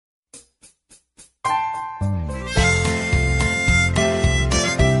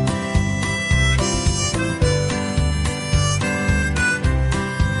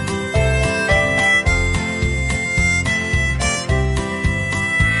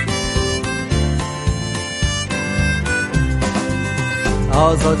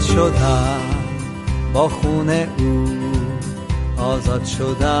آزاد شدم با خونه او، آزاد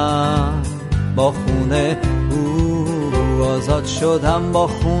شدم با خونه او، آزاد شدم با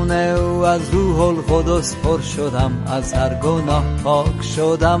خونه او، از روح القدس پر شدم، از هر گناه پاک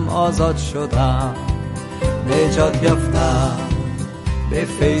شدم، آزاد شدم، نجات یافتم به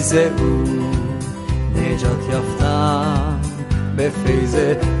فیض او، نجات یافتم به فیض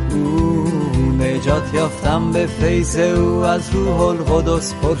او، نجات یافتم به فیض او، از روح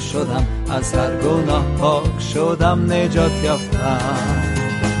القدس پر شدم، از هر گناه پاک شدم، نجات یافتم،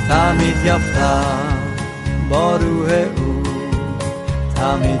 تعمید یافتم با روح او،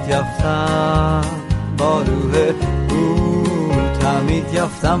 تعمید یافتم با روح او، تعمید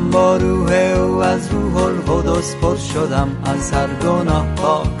یافتم با روح او، از روح القدس پر شدم، از هر گناه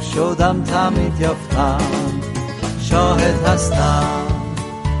پاک شدم، تعمید یافتم، شاهد هستم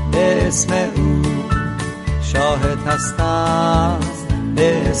به اسم او، شاهد هستم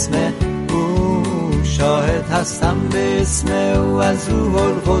به اسم او، شاهد هستم به اسم او، از روح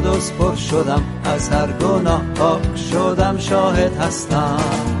القدس پر شدم، از هر گناه پاک شدم، شاهد هستم.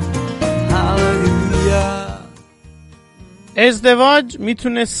 هاللویا. ازدواج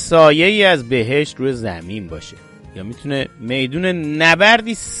میتونه سایه‌ای از بهشت روی زمین باشه، یا میتونه میدون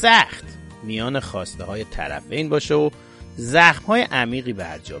نبردی سخت میان خواسته های طرفین باشه و زخمهای عمیقی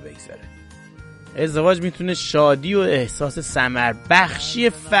بر جا بگذاره. ازدواج میتونه شادی و احساس ثمربخشی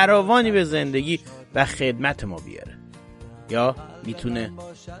فراوانی به زندگی و خدمت ما بیاره، یا میتونه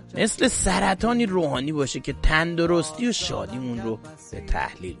مثل سرطانی روحانی باشه که تندرستی و شادیمون رو به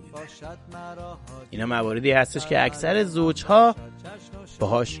تحلیل میبره. اینا مواردی هستش که اکثر زوجها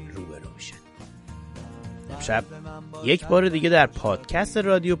باهاش روبرو میشن. امشب یک بار دیگه در پادکست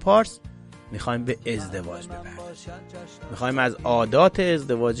رادیو پارس میخوایم به ازدواج بپردازیم. میخوایم از عادات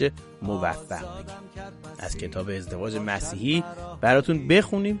ازدواج موفق بگیم. از کتاب ازدواج مسیحی براتون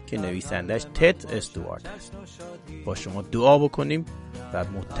بخونیم که نویسندش استوارد هست. با شما دعا بکنیم و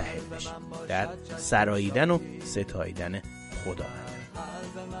متحد بشیم در سراییدن و ستاییدن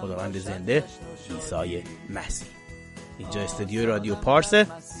خداوند زنده عیسی مسیح. اینجا استودیو رادیو پارس،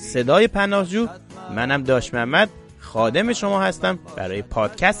 صدای پناهجو. منم داش محمد خادم شما هستم برای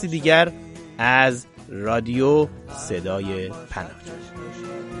پادکستی دیگر از رادیو صدای پناهجو.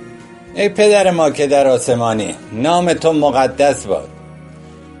 ای پدر ما که در آسمانی، نام تو مقدس باد.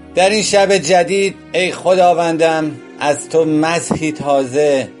 در این شب جدید ای خداوندم، از تو مسحی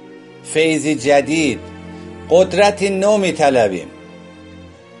تازه، فیضی جدید، قدرتی نو می طلبیم.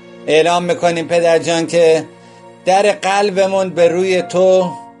 اعلام میکنیم پدر جان که در قلبمون به روی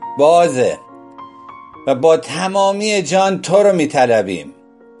تو بازه و با تمامی جان تو رو می طلبیم.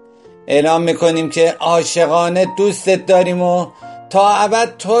 اعلام میکنیم که عاشقانه دوستت داریم و تا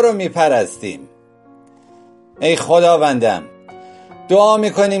ابد تو رو میپرستیم. ای خداوندم، دعا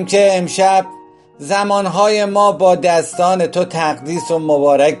میکنیم که امشب زمانهای ما با دستان تو تقدیس و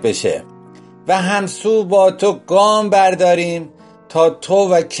مبارک بشه و همسو با تو گام برداریم تا تو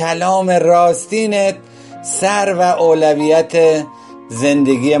و کلام راستینت سر و اولویت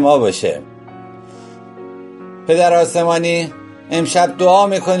زندگی ما باشه. پدر آسمانی، امشب دعا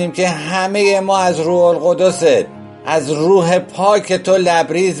میکنیم که همه ما از روح القدست، از روح پاک تو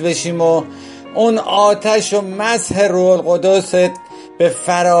لبریز بشیم و اون آتش و مسح روح القدست به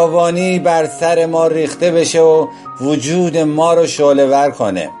فراوانی بر سر ما ریخته بشه و وجود ما رو شعله ور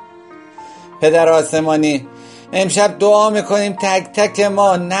کنه. پدر آسمانی، امشب دعا میکنیم تک تک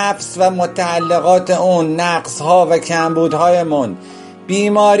ما، نفس و متعلقات اون، نقصها و کمبودهایمون،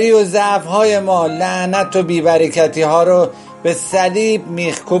 بیماری و ضعفهای ما، لعنت و بیبرکتی ها رو به صلیب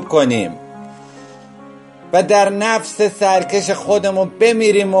میخکوب کنیم و در نفس سرکش خودمون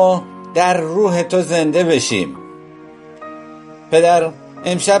بمیریم و در روح تو زنده بشیم. پدر،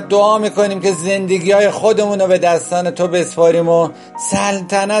 امشب دعا میکنیم که زندگی های خودمون رو به دستان تو بسپاریم و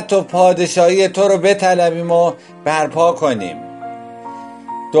سلطنت و پادشاهی تو رو بطلبیم و برپا کنیم.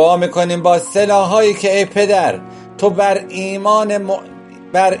 دعا میکنیم با سلاحایی که ای پدر تو بر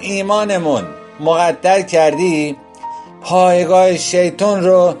ایمانمون مقدر کردی، پایگاه شیطان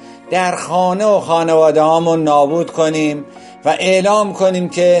رو در خانه و خانواده هامون نابود کنیم و اعلام کنیم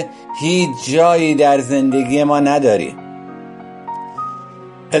که هیچ جایی در زندگی ما نداری.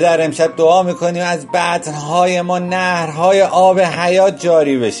 پدر، امشب دعا میکنیم از بطنهای ما نهرهای آب حیات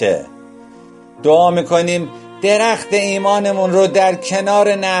جاری بشه. دعا میکنیم درخت ایمانمون رو در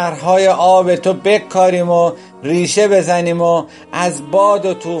کنار نهرهای آب تو بکاریم و ریشه بزنیم و از باد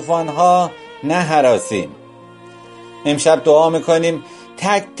و طوفانها نهراسیم. امشب دعا میکنیم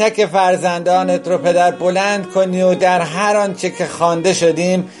تک تک فرزندانت رو پدر بلند کنی و در هر آنچه که خوانده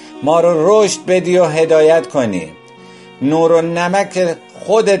شدیم ما رو رشد بدی و هدایت کنی. نور و نمک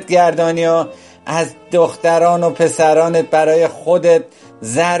خودت گردانی و از دختران و پسرانت برای خودت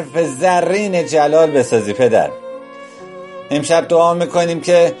ظرف زرین جلال بسازی پدر. امشب دعا میکنیم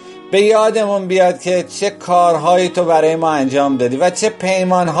که به یادمون بیاد که چه کارهایی تو برای ما انجام دادی و چه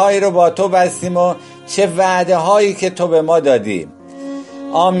پیمانهایی رو با تو بستیم و چه وعده هایی که تو به ما دادی.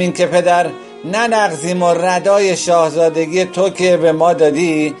 آمین که پدر ننغزیم و ردای شاهزادگی تو که به ما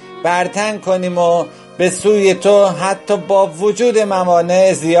دادی برتن کنیم و به سوی تو حتی با وجود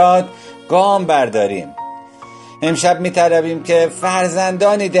موانع زیاد گام برداریم. امشب می‌طلبیم که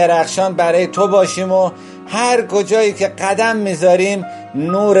فرزندانی درخشان برای تو باشیم و هر کجایی که قدم میذاریم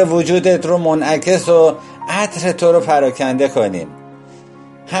نور وجودت رو منعکس و عطر تو رو پراکنده کنیم.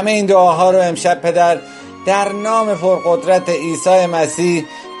 همه این دعاها رو امشب پدر در نام پرقدرت عیسی مسیح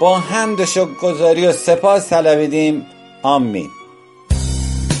با حمد و شکرگزاری و سپاس طلبیدیم. آمین.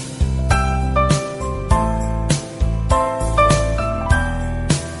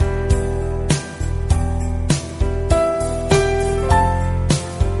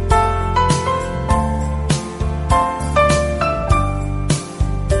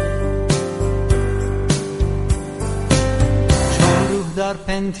 در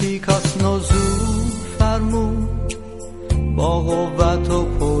پنتیکاس نزول فرمود با قوت و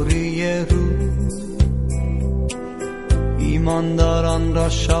پری روح، ایمانداران را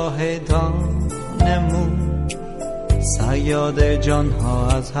شاهدان نمود، صیاد جانها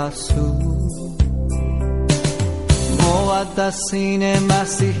از هر سو. مقدسین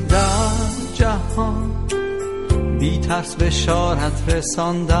مسیح در جهان بی ترس بشارت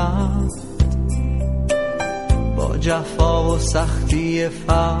رساندند، با جفا و سختی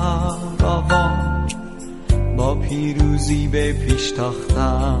فراوان با پیروزی به پیش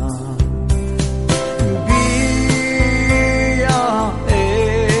تاختند. بیا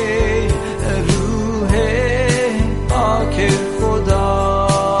ای روح پاک خدا،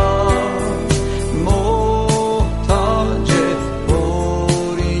 محتاج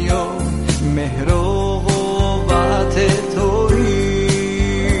بوری و مهر و قوت توییم.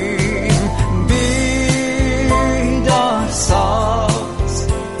 بیدار ساز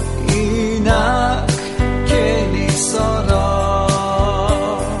اینک کلیسا را،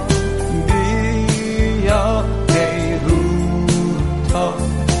 بیا ای روح تا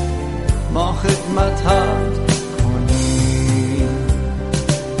ما خدمتت کنیم.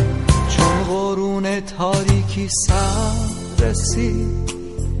 چون قرون تاریکی سر رسید،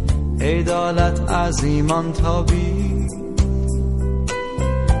 عدالت از ایمان تابید،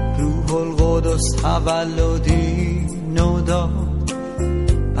 روح القدس تولدی نو داد،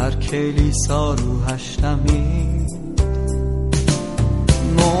 بر کلیسا روحش نمید.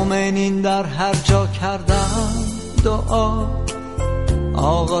 مومنین در هر جا کردن دعا،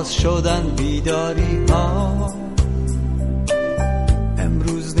 آغاز شدن بیداری ها.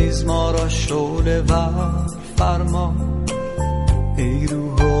 امروز نیز ما را شعله ور فرما، ای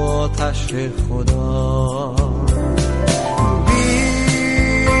روح و آتش خدا.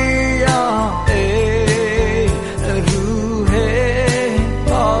 بیا ای روح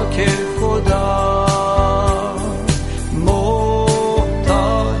پاک خدا،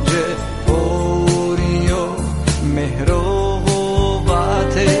 محتاج بوری و مهر و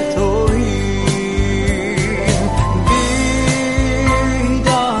قوت توییم.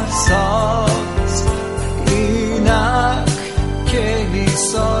 بیدار ساز اینک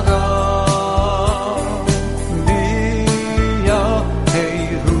کلیسا را، بیا ای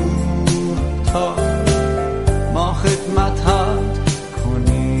روح تا ما خدمتت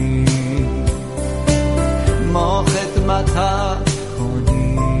کنیم، ما خدمتت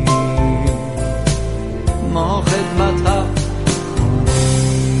کنیم، ما خدمتت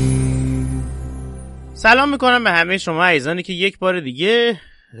کنیم. سلام میکنم به همه شما عزیزانی که یک بار دیگه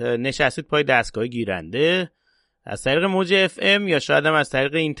نشستید پای دستگاه گیرنده، از طریق موج FM یا شاید هم از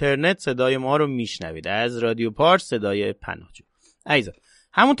طریق اینترنت صدای ما رو میشنوید از رادیو پارس صدای پناهجو. عزیزان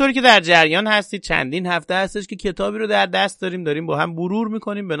همونطوری که در جریان هستید چندین هفته هستش که کتابی رو در دست داریم با هم مرور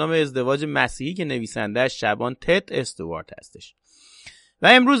میکنیم به نام ازدواج مسیحی که نویسنده‌اش شبان تد استوارت هستش و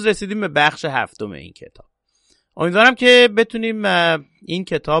امروز رسیدیم به بخش 7 این کتاب. امیدوارم که بتونیم این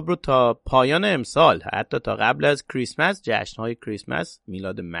کتاب رو تا پایان امسال، حتی تا قبل از کریسمس، جشن‌های کریسمس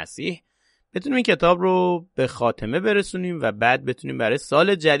میلاد مسیح، بتونیم این کتاب رو به خاتمه برسونیم و بعد بتونیم برای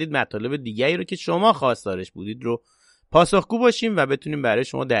سال جدید مطالب دیگری رو که شما خواستارش بودید رو پاسخگو باشیم و بتونیم برای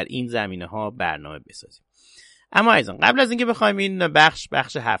شما در این زمینه‌ها برنامه بسازیم. اما عزیزان قبل از اینکه بخوایم این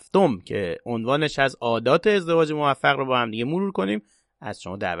بخش 7 که عنوانش از عادات ازدواج موفق رو با هم دیگه مرور کنیم، از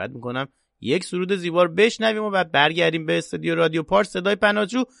شما دعوت میکنم یک سرود زیبا رو بشنویم و بعد برگردیم به استودیو رادیو پارس صدای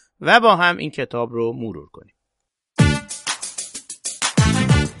پناهجو و با هم این کتاب رو مرور کنیم.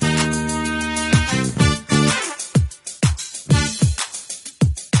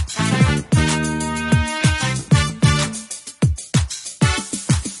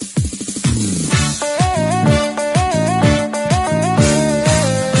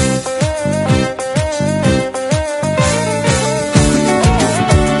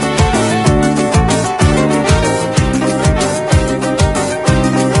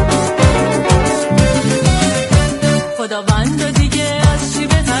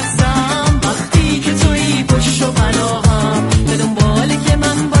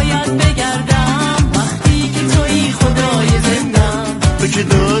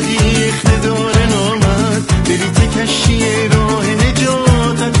 دادی اقتدار نامت، بلیت کشتی راه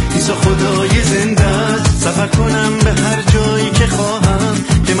نجاتت. عیسی خدای زنده است، سفر کنم به هر جایی که خواهم،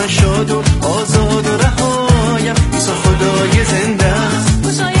 که من شاد و آزاد و رهایم. عیسی خدای زنده است.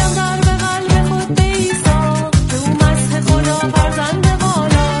 خوشایم در به قلب خود به عیسی، که او مسیح خدا فرزند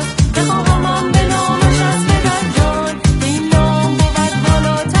بالاست. بخواهم من به نامش از بدن جان، که این نام بود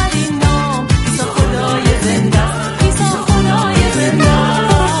بالاترین نام. عیسی خدای زنده است، عیسی خدای زنده است.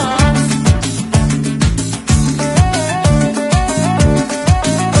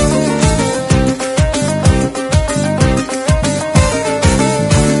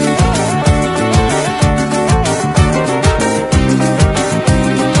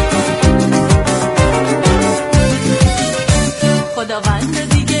 خداوند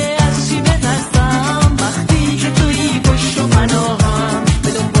دیگه از چی بترسم، وقتی که تویی پشت و پناهم،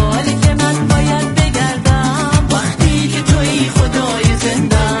 به دنبالی که من باید بگردم، وقتی که تویی خدای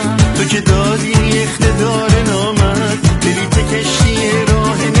زندم. تو که دادی اقتدار نامت، بلیت کشتی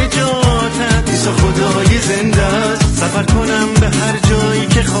راه نجاتت. عیسی خدای زنده است، سفر کنم به هر جایی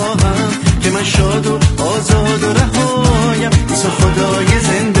که خواهم، که من شاد و آزاد و رهایم. عیسی خدای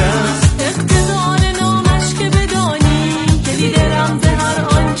زنده است. اقتدار نامش که بدانی، که دیده رمز هر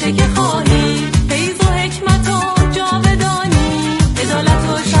آنچه که خواهی. فیض و حکمت و جاودانی، عدالت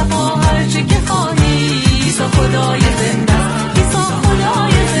و شفا هر چه که خواهی. عیسی خدای زنده است، عیسی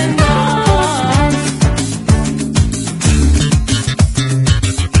خدای زنده است.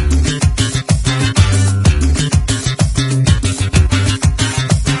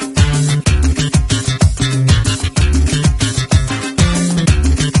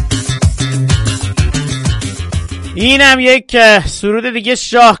 اینم یک سرود دیگه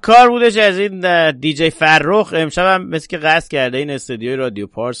شاهکار بودش از این دیجی فرخ. امشب هم مثل که قصد کرده این استودیوی رادیو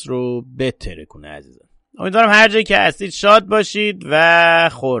پارس رو بتره کنه. عزیزان امیدوارم هر جایی که هستید شاد باشید و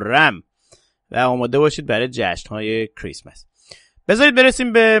خرم و آماده باشید برای جشن‌های کریسمس. بذارید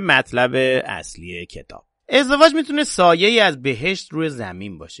برسیم به مطلب اصلی کتاب. ازدواج میتونه سایه‌ای از بهشت روی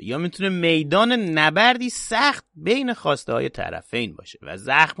زمین باشه، یا میتونه میدان نبردی سخت بین خواسته های طرفین باشه و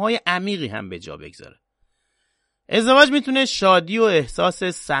زخمهای عمیقی هم به جا بگذاره. ازدواج میتونه شادی و احساس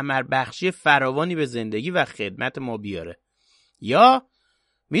ثمربخشی فراوانی به زندگی و خدمت ما بیاره، یا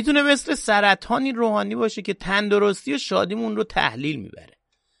میتونه مثل سرطانی روحانی باشه که تندرستی و شادیمون رو تحلیل میبره.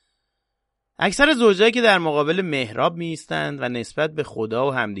 اکثر زوجایی که در مقابل محراب میایستند و نسبت به خدا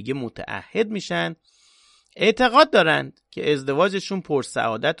و همدیگه متعهد میشن، اعتقاد دارند که ازدواجشون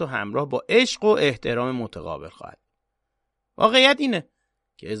پرسعادت و همراه با عشق و احترام متقابل خواهد. واقعیت اینه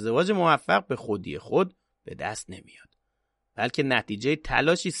که ازدواج موفق به خودی خود به دست نمیاد، بلکه نتیجه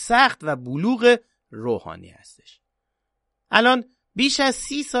تلاشی سخت و بلوغ روحانی هستش. الان بیش از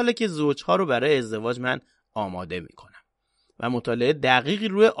 30 ساله که زوجها رو برای ازدواج من آماده میکنم و مطالعه دقیقی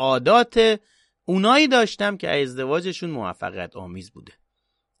روی عادات اونایی داشتم که ازدواجشون موفقیت آمیز بوده.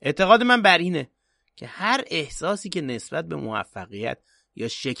 اعتقاد من بر اینه که هر احساسی که نسبت به موفقیت یا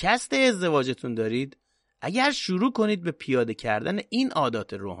شکست ازدواجتون دارید، اگر شروع کنید به پیاده کردن این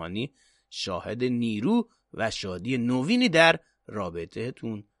عادات روحانی، شاهد نیرو و شادی نوینی در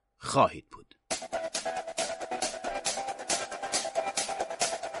رابطه‌تون خواهید بود.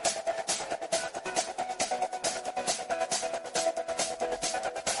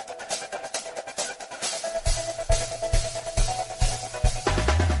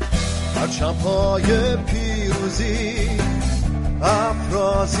 پرچم‌های پیروزی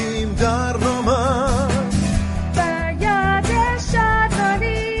افرازیم در نامت، بر یاد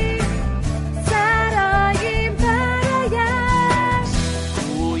شادی سراییم برایش.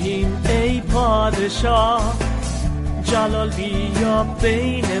 گوییم ای پادشاه جلال بیا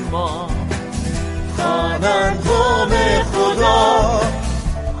بین ما. خوانند قوم خدا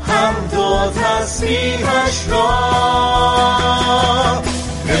حمد و تسبیحش را.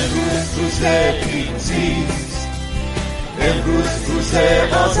 امروز روز پیروزیست، امروز روز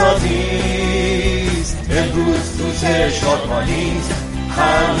آزادیست، امروز روز شادمانیست.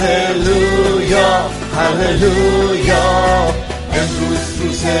 هللویا هللویا. امروز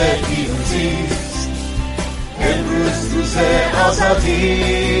روز پیروزیست، امروز روز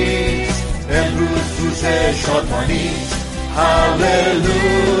آزادیست، امروز روز شادمانیست.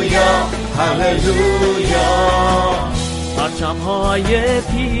 هللویا هللویا. پرچم‌های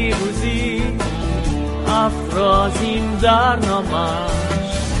پیروزی افرازیم در نامش،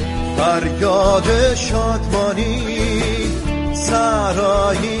 فریاد شادمانی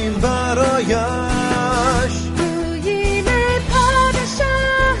سراییم برایش. گوییم ای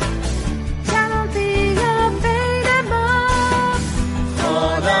پادشاه جلال بیا بین ما.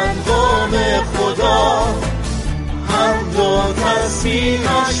 خوانند قوم خدا حمد و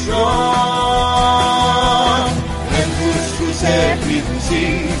مسیحش را. امروز روز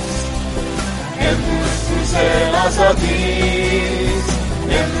پیروزیست، امروز روز آزادیست،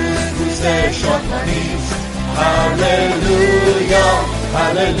 امروز روز شادمانیست. هللویا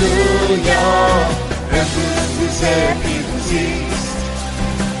هللویا. امروز روز پیروزیست،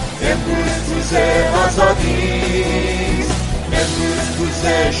 امروز روز آزادیست، امروز روز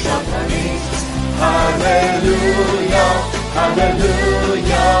شادمانیست. هللویا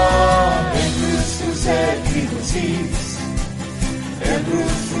هللویا. امروز روز پیروزیست،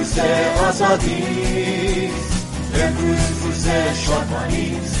 امروز روز آزادیست، امروز روز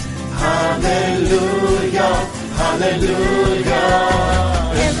شادمانیست. هللویا هللویا.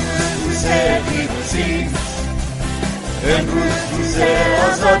 امروز روز پیروزیست، امروز روز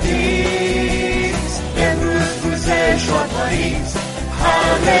آزادیست، امروز روز شادمانیست.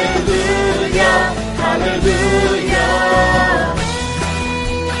 هللویا هللویا.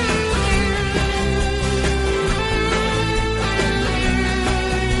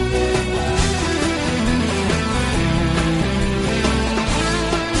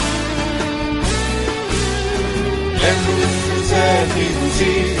 امروز روز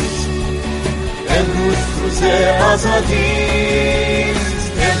پیروزیست، امروز روز آزادیست،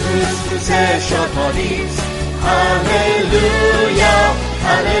 امروز روز شادمانیست. هللویا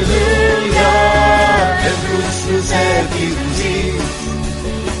هللویا. امروز روز پیروزیست،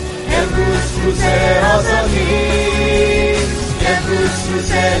 امروز روز آزادیست، امروز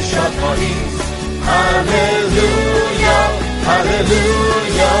روز شادمانیست. هللویا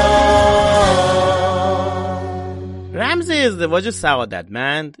هللویا. رمز ازدواج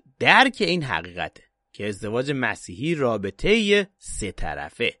سعادتمند درک این حقیقته که ازدواج مسیحی رابطه سه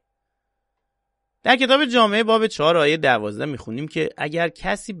طرفه. در کتاب جامعه باب 4 آیه 12 میخونیم که اگر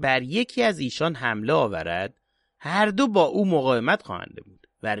کسی بر یکی از ایشان حمله آورد، هر دو با او مقاومت خواهند بود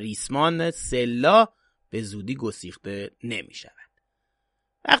و ریسمان سلا به زودی گسیخته نمیشود.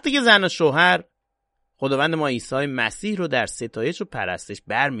 وقتی که زن و شوهر خداوند ما عیسی مسیح رو در ستایش و پرستش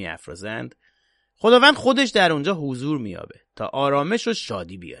برمی‌افرازند، خداوند خودش در اونجا حضور میابه تا آرامش و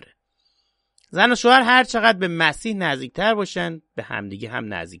شادی بیاره. زن و شوهر هر چقدر به مسیح نزدیکتر باشن، به همدیگه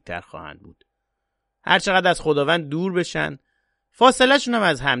هم نزدیکتر خواهند بود. هر چقدر از خداوند دور بشن، فاصله شون هم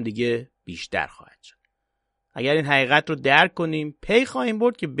از همدیگه بیشتر خواهد شد. اگر این حقیقت رو درک کنیم، پی خواهیم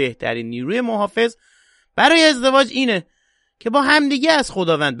برد که بهترین نیروی محافظ برای ازدواج اینه که با همدیگه از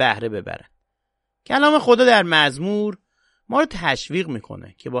خداوند بهره ببرن. کلام خدا در مزمور ما رو تشویق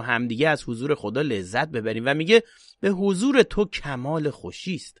میکنه که با همدیگه از حضور خدا لذت ببریم و میگه به حضور تو کمال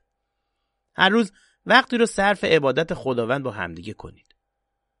خوشی است. هر روز وقتی رو صرف عبادت خداوند با همدیگه کنید.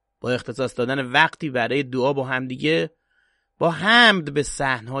 با اختصاص دادن وقتی برای دعا با همدیگه، با حمد به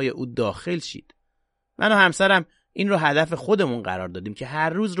صحنهای او داخل شید. من و همسرم این رو هدف خودمون قرار دادیم که هر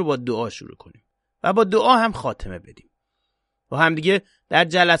روز رو با دعا شروع کنیم و با دعا هم خاتمه بدیم. با همدیگه در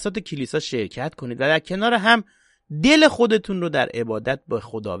جلسات کلیسا شرکت کنید و در کنار هم دل خودتون رو در عبادت با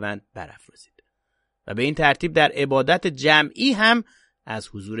خداوند برافرازید و به این ترتیب در عبادت جمعی هم از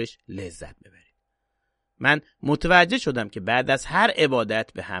حضورش لذت ببرید. من متوجه شدم که بعد از هر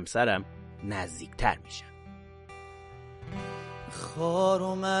عبادت به همسرم نزدیکتر میشم.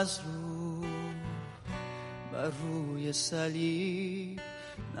 خارم از رو بر روی صلیب،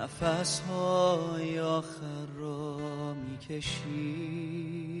 نفس‌های آخر را می‌کشی.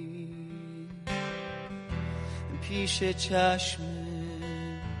 پیش چشم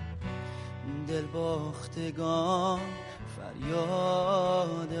دل باختگان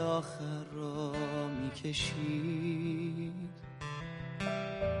فریاد آخر را می‌کشی.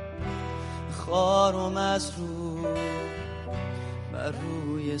 خارم از رو بر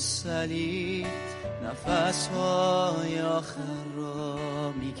روی صلیب، نفس‌های آخر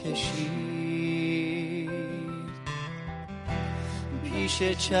را می‌کشید. پیش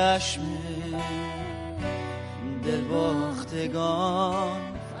چشم دل باختگان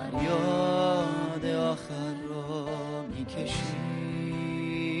فریاد آخر را می‌کشید.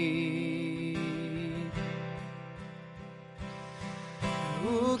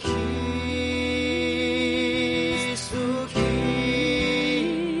 او کیست، او کیست،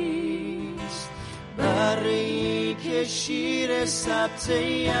 بری که شیر سبت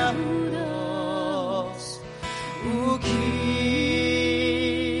یهوداست. او کیست،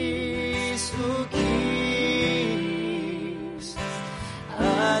 او کیست،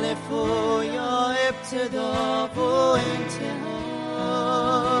 الف و یا ابتدا و انتهاست.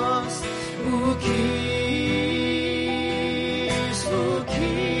 او کیست، او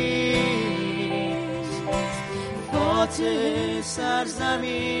کیست، فاتح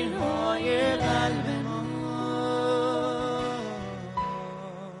سرزمین های قلب ما.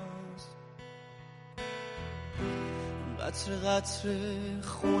 قطر قطر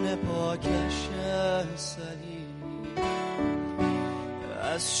خون پاکش سلی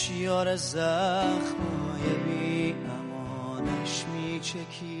از شیار زخمهای بی امانش می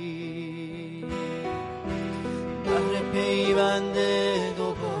چکی بهر پیوند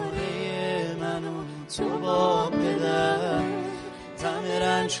دوباره من و تو با پدر تم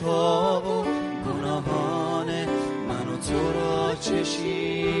رنج ها و گناهان من و تو را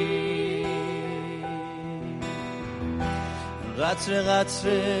چشی قطر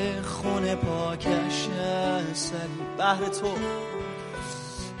قطر خون پاکش سلی بهر تو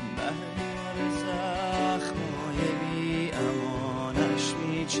بهر زخمهای بی امانش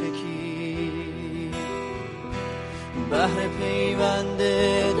می چکی بهر پیوند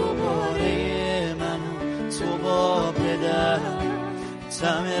دوباره من تو با پدر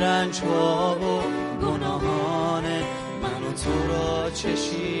تم رنج ها و گناهان من و تو را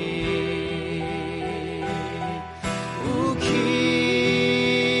چشی او کیست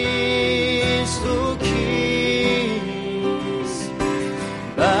او کیست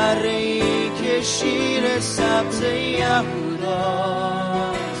بره‌ای که شیر سبت یهوداست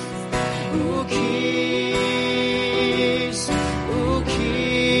او کیست او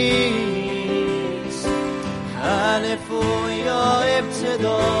کیست الف و یا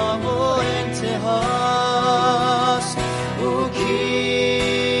ابتدا و انتهاست او کیست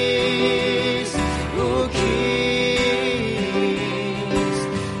او کیست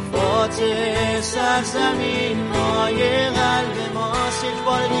فاتح سرزمین مای قلب ماست یک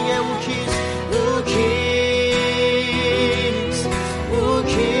بار دیگه او کیست او کیست او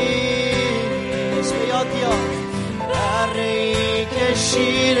کیست به یاد بیار بره‌ای که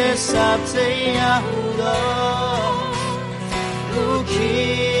شیر سبت یهوداست او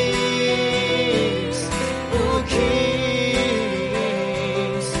کیست او کیست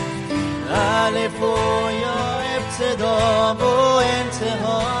الف و یا ابتدا و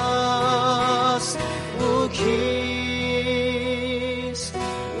انتهاست او کیست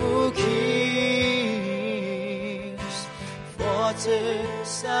او کیست فاتح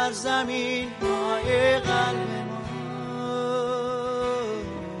سرزمین مای قلب ماست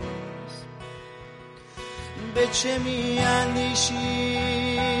به چه می اندیشی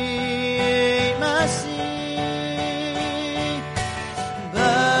مسیح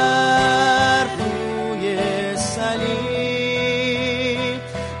بر روی صلیب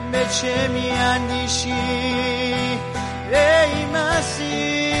به چه می اندیشی ای مسیح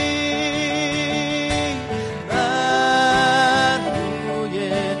بر روی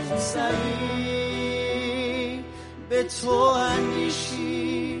صلیب به تو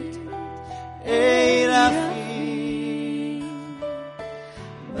اندیشید ای رفیق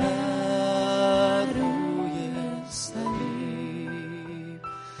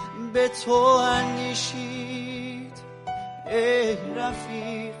به تو اندیشید ای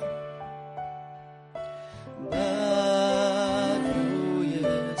رفیق بر روی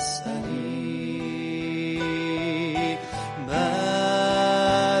صلیب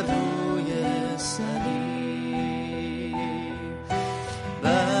بر روی صلیب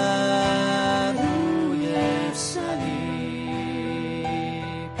بر روی صلیب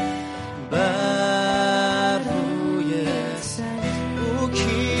بر روی صلیب او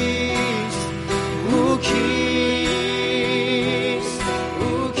کیست او کیست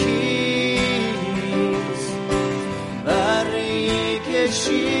او کیست بره‌ای که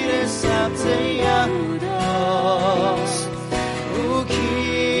شیر سبت یهوداست او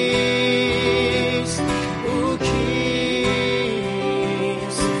کیست او کیست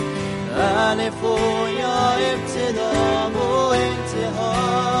الف و یا ابتدا و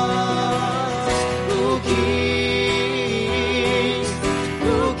انتهاست او کیست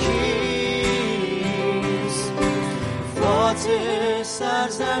او کیست فاتح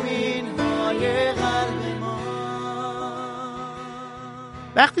سرزمین های قلب ما.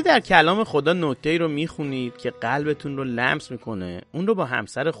 وقتی در کلام خدا نکته‌ای رو میخونید که قلبتون رو لمس میکنه، اون رو با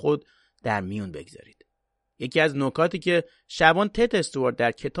همسر خود در میون بگذارید. یکی از نکاتی که شبان تت استوارت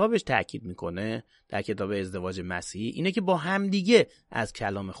در کتابش تاکید میکنه، در کتاب ازدواج مسیحی، اینه که با همدیگه از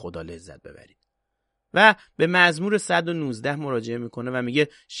کلام خدا لذت ببرید. و به مزمور 119 مراجعه میکنه و میگه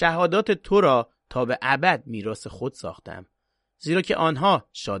شهادات تو را تا به ابد میراث خود ساختم، زیرا که آنها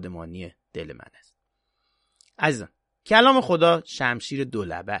شادمانی دل من است. عزیزان، کلام خدا شمشیر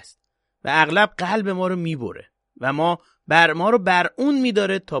دولبه است و اغلب قلب ما رو میبره و ما رو بر اون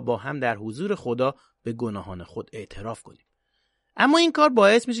میداره تا با هم در حضور خدا به گناهان خود اعتراف کنیم. اما این کار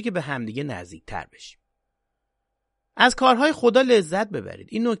باعث میشه که به همدیگه نزدیکتر بشیم. از کارهای خدا لذت ببرید.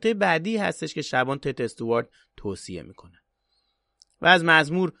 این نکته بعدی هستش که شبان تت استوارت توصیه میکنه. و از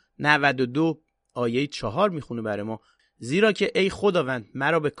مزمور 92 آیه 4 میخونه برای ما: زیرا که ای خداوند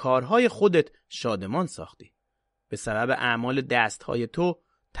مرا به کارهای خودت شادیمان ساختی. به سبب اعمال دستهای تو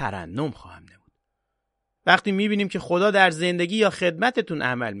ترنم خواهم نمود. وقتی میبینیم که خدا در زندگی یا خدمتتون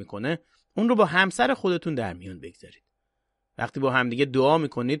عمل میکنه، اون رو با همسر خودتون در میان بگذارید. وقتی با همدیگه دعا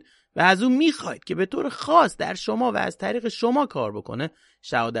میکنید و از اون میخواید که به طور خاص در شما و از طریق شما کار بکنه،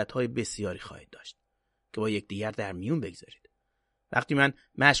 شهادت‌های بسیاری خواهید داشت که با یکدیگر در میون بگذارید. وقتی من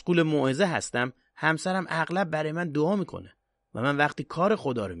مشغول موعظه هستم، همسرم اغلب برای من دعا میکنه و من وقتی کار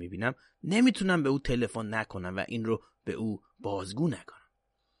خدا رو میبینم نمیتونم به او تلفن نکنم و این رو به او بازگو نکنم.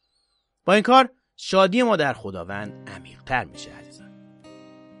 با این کار شادی ما در خداوند عمیق‌تر میشه عزیزان.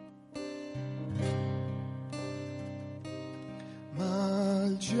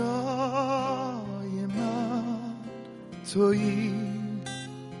 جای من تویی،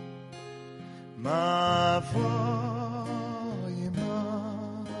 موای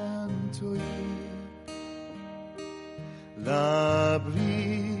من تویی،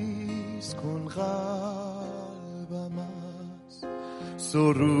 لبریز کن قلبم از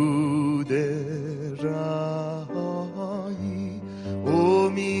سرود رهایی،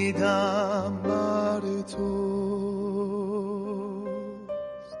 امیدم بر تو.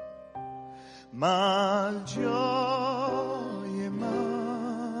 جای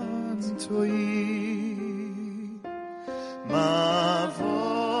من تویی، موای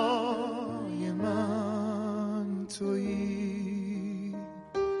من تویی،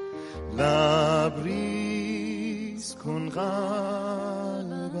 لبریز کن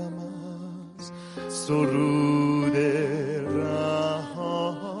قلبم از سرود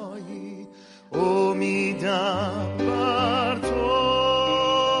رهایی، امیدم بر تو.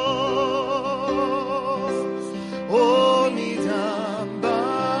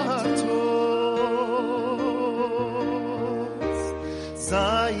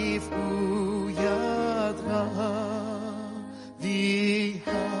 ضعیف گوید قوی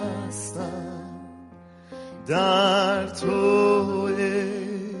هستم، در تو ای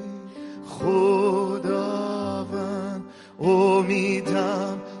خداوند،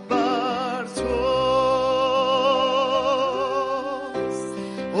 امیدم بر توست،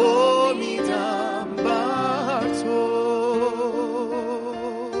 امیدم بر توست.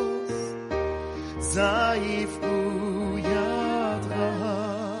 ضعیف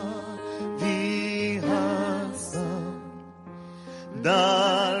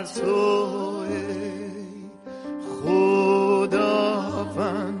در تو ای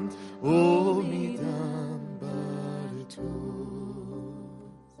خداوند، امیدم بر توست.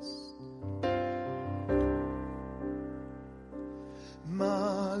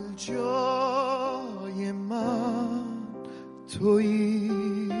 جای من تویی،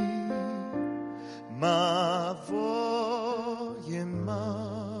 موای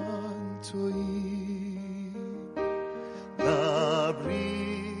من تویی،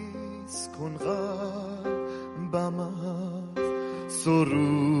 لبریز کن قلبم از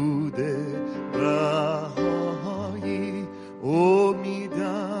سرود رهایی،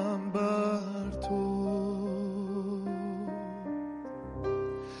 امیدم بر تو.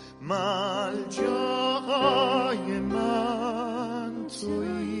 جای من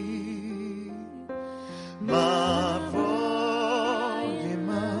تویی، موای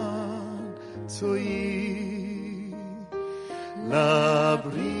من تویی،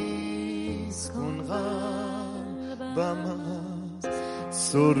 لبریز کن قلبم از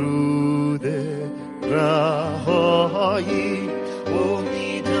سرود رهایی،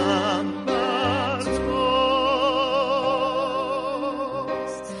 امیدم بر توست،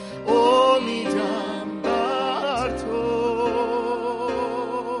 امیدم بر توست.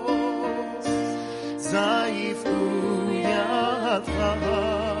 ضعیف گوید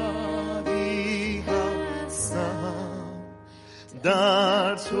قوی هستم،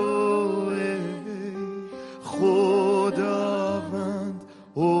 در تو ای خداوند،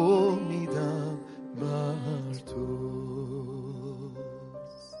 امیدم بر توست.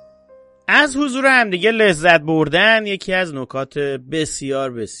 از حضور همدیگه لذت بردن یکی از نکات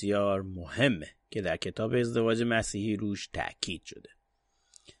بسیار بسیار مهمه که در کتاب ازدواج مسیحی روش تأکید شده.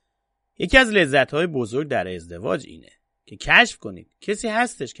 یکی از لذت‌های بزرگ در ازدواج اینه که کشف کنید کسی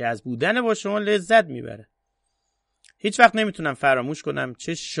هستش که از بودن با شما لذت میبره. هیچ وقت نمیتونم فراموش کنم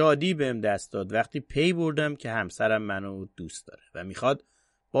چه شادی بهم دست داد وقتی پی بردم که همسرم منو دوست داره و میخواد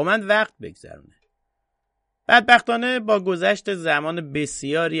با من وقت بگذرونه. بدبختانه با گذشت زمان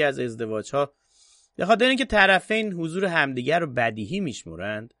بسیاری از ازدواج‌ها به خاطر اینکه طرفین حضور همدیگر رو بدیهی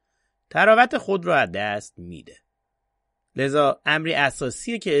میشمرند، تراوت خود رو از دست میده. لذا امری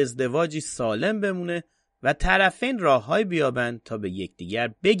اساسیه که ازدواجی سالم بمونه و طرفین راه‌های بیابند تا به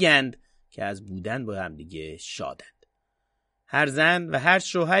یکدیگر بگند که از بودن با همدیگه شادند. هر زن و هر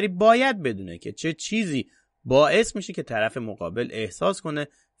شوهری باید بدونه که چه چیزی باعث میشه که طرف مقابل احساس کنه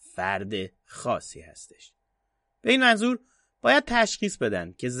فرد خاصی هستش. به این منظور باید تشخیص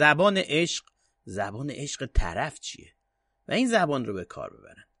بدن که زبان عشق طرف چیه و این زبان رو به کار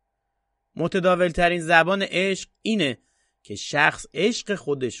ببرن. متداول ترین زبان عشق اینه که شخص عشق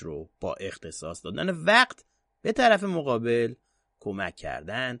خودش رو با اختصاص دادن وقت به طرف مقابل، کمک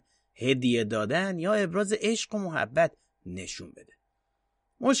کردن، هدیه دادن یا ابراز عشق و محبت نشون بده.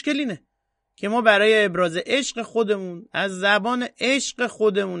 مشکل اینه که ما برای ابراز عشق خودمون از زبان عشق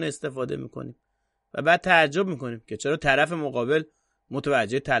خودمون استفاده میکنیم و بعد تعجب میکنیم که چرا طرف مقابل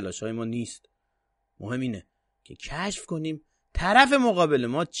متوجه تلاش‌های ما نیست. مهم اینه که کشف کنیم طرف مقابل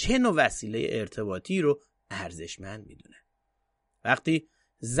ما چه نوع وسیله ارتباطی رو ارزشمند میدونه. وقتی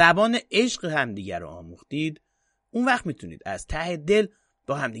زبان عشق همدیگر رو آموختید، اون وقت میتونید از ته دل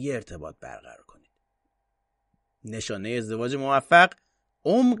با همدیگه ارتباط برقرار کنید. نشانه ازدواج موفق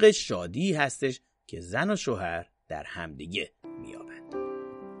عمق شادی هستش که زن و شوهر در همدیگه میابند.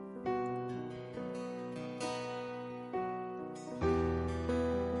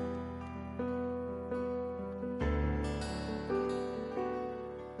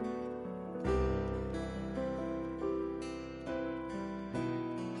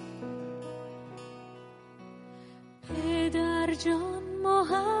 پدر جان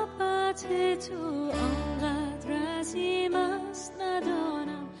محبت تو آنقدر عظیم است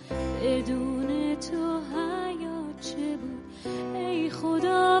ندانم بدون تو حیات چه بود ای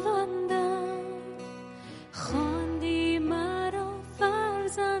خداوندم. خواندی مرا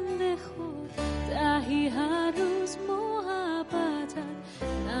فرزند خود دهی هر روز محبتت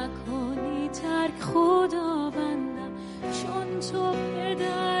نکنی ترک خداوندم. چون تو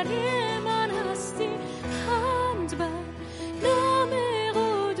پدر من هستی حمد بر نام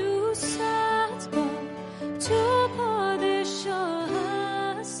قدوست با تو پادشاه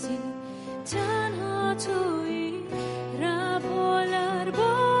هستی تنها تویی رب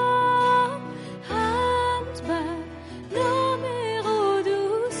الارباب. حمد بر نام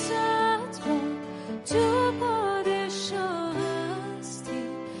قدوست با تو پادشاه هستی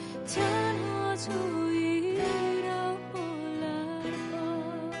تنها تویی رب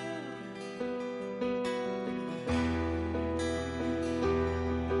الارباب.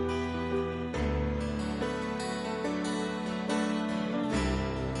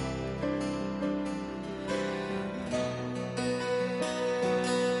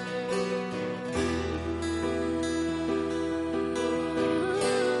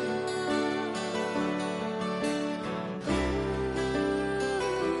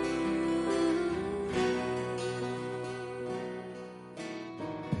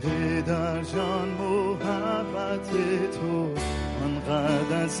 پدر جان محبت تو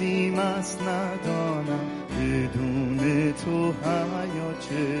آنقدر عظیم است ندانم بدون تو حیات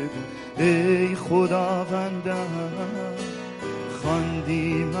چه بود ای خداوندم.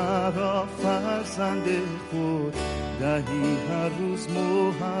 خواندی مرا فرزند خود دهی هر روز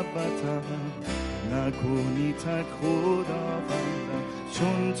محبتم نکنی ترک خداوندم.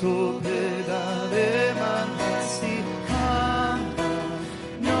 چون تو پدر من هستی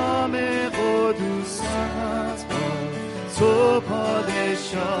نام قدوست با تو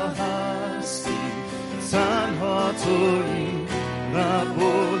پادشاه هستی تنها تویی رب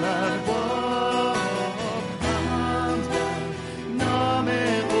الارباب. نام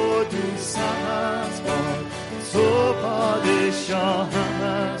قدوست با تو پادشاه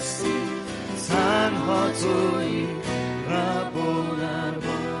هستی تنها تویی رب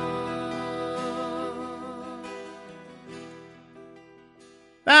الارباب.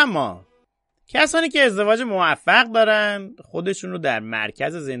 و اما کسانی که ازدواج موفق دارن خودشون رو در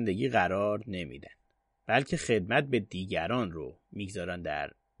مرکز زندگی قرار نمیدن، بلکه خدمت به دیگران رو میگذارن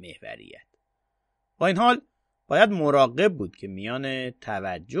در محوریت. با این حال باید مراقب بود که میان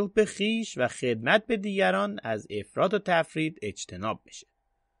توجه به خویش و خدمت به دیگران از افراط و تفرید اجتناب بشه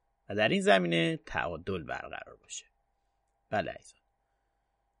و در این زمینه تعادل برقرار باشه. بله عزیزان،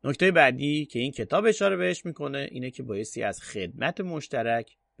 نکته بعدی که این کتاب اشاره بهش میکنه اینه که بایستی از خدمت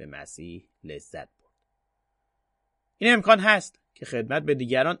مشترک به مسیح لذت برد. این امکان هست که خدمت به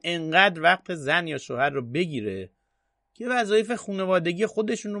دیگران انقدر وقت زن یا شوهر رو بگیره که وظایف خانوادگی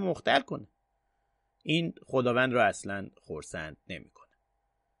خودشون رو مختل کنه. این خداوند رو اصلاً خرسند نمیکنه.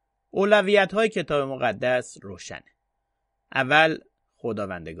 اولویت‌های کتاب مقدس روشنه. اول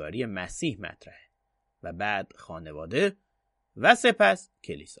خداوندگاری مسیح مطرحه و بعد خانواده و سپس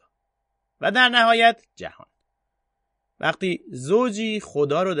کلیسا و در نهایت جهان. وقتی زوجی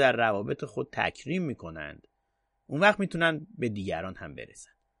خدا رو در روابط خود تکریم میکنند، اون وقت میتونن به دیگران هم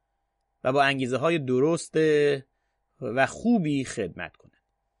برسن و با انگیزه های درست و خوبی خدمت کنند.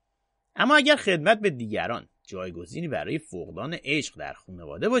 اما اگر خدمت به دیگران جایگزینی برای فقدان عشق در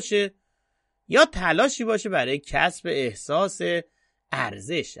خانواده باشه یا تلاشی باشه برای کسب احساس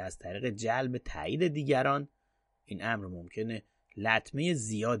ارزش از طریق جلب تایید دیگران، این امر ممکنه لطمه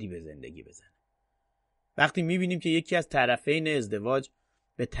زیادی به زندگی بزنه. وقتی میبینیم که یکی از طرفین ازدواج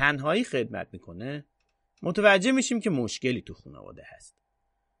به تنهایی خدمت میکنه، متوجه میشیم که مشکلی تو خانواده هست.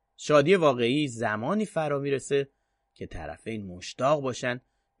 شادی واقعی زمانی فرا میرسه که طرفین مشتاق باشن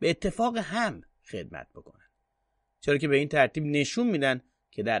به اتفاق هم خدمت بکنن، چرا که به این ترتیب نشون میدن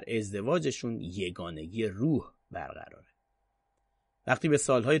که در ازدواجشون یگانگی روح برقراره. وقتی به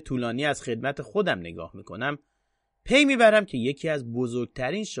سالهای طولانی از خدمت خودم نگاه میکنم، پی میبرم که یکی از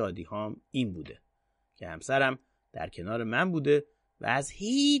بزرگترین شادی هام این بوده که همسرم در کنار من بوده و از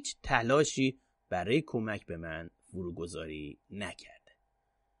هیچ تلاشی برای کمک به من فروگذاری نکرده.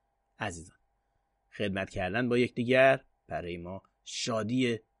 عزیزان، خدمت کردن با یکدیگر برای ما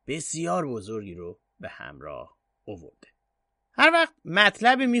شادی بسیار بزرگی رو به همراه آورده. هر وقت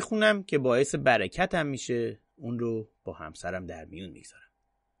مطلبی میخونم که باعث برکتم میشه، اون رو با همسرم در میون میگذارم.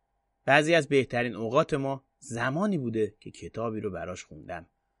 بعضی از بهترین اوقات ما زمانی بوده که کتابی رو براش خوندم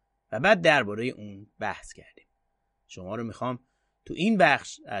و بعد درباره اون بحث کردیم. شما رو میخوام تو این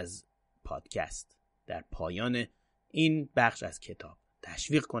بخش از پادکست در پایان این بخش از کتاب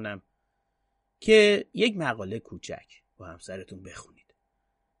تشویق کنم که یک مقاله کوچک با همسرتون بخونید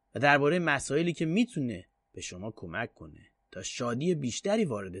و درباره مسائلی که میتونه به شما کمک کنه تا شادی بیشتری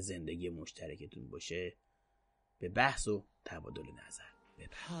وارد زندگی مشترکتون باشه به بحث و تبادل نظر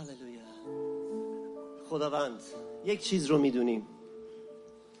ببرید. هاللویا. خداوند، یک چیز رو میدونیم،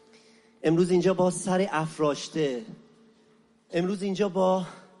 امروز اینجا با سر افراشته، امروز اینجا با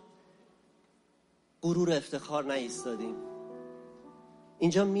غرور افتخار نایستادیم.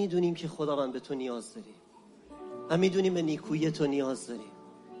 اینجا میدونیم که خداوند به تو نیاز داریم و میدونیم به نیکویی تو نیاز داریم.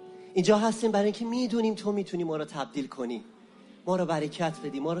 اینجا هستیم برای اینکه میدونیم تو میتونی ما رو تبدیل کنی، ما رو برکت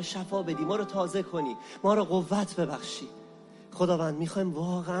بدی، ما رو شفا بدی، ما رو تازه کنی، ما رو قوت ببخشی. خداوند میخوایم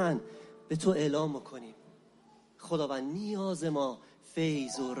واقعا به تو اعلام کنیم خداوند نیاز ما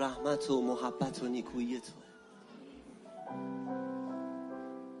فیض و رحمت و محبت و نیکویی تو.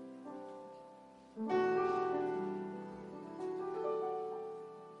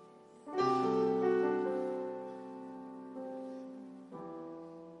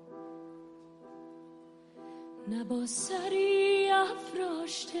 نه با سری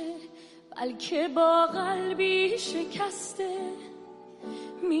افراشته بلکه با قلبی شکسته،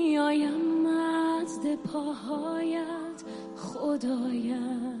 میایم نزد پاهایت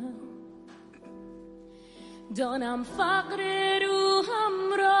خدایم. دانم فقر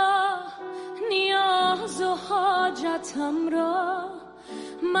روحم را، نیاز و حاجتم را،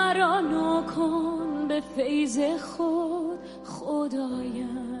 مرا نو کن به فیض خود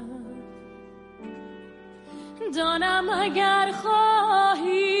خدایم. دانم اگر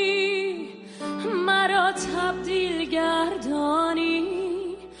خواهی مرا تبدیل گردانی،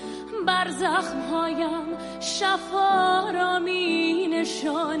 بر زخمهایم شفا را می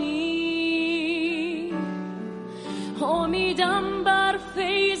نشانی. امیدم بر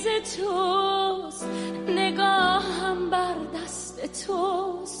فیض توست، نگاهم بر دست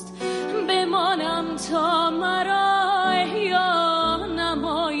توست، بمانم تا مرا احیا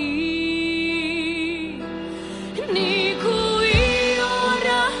نمایی. نیکویی و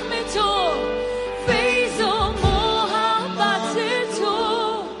رحم تو، فیض و محبت تو،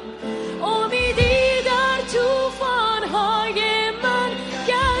 امیدی در طوفان‌های من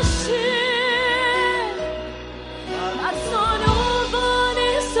گشته. مرسان و بان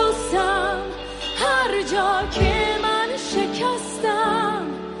سستم هر جا که من شکستم،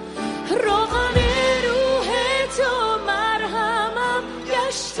 روغن روح تو مرهمم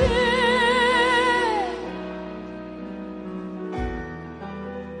گشته.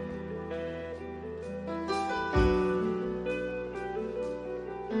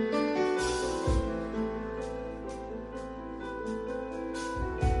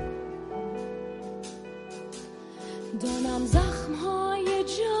 دانم زخمهای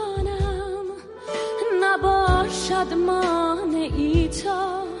جانم نباشد مانعی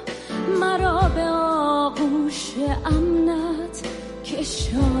تا مرا به آغوش امنت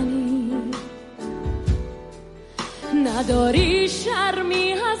کشانی. نداری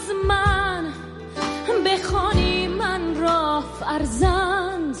شرمی از من، بخوانی من را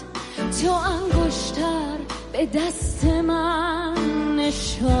فرزند، تو انگشتر به دست من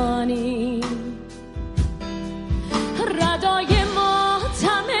نشانی. ردای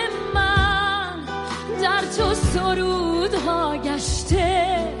ماتم من در تو سرودها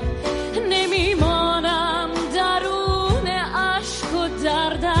گشته، نمیمانم درون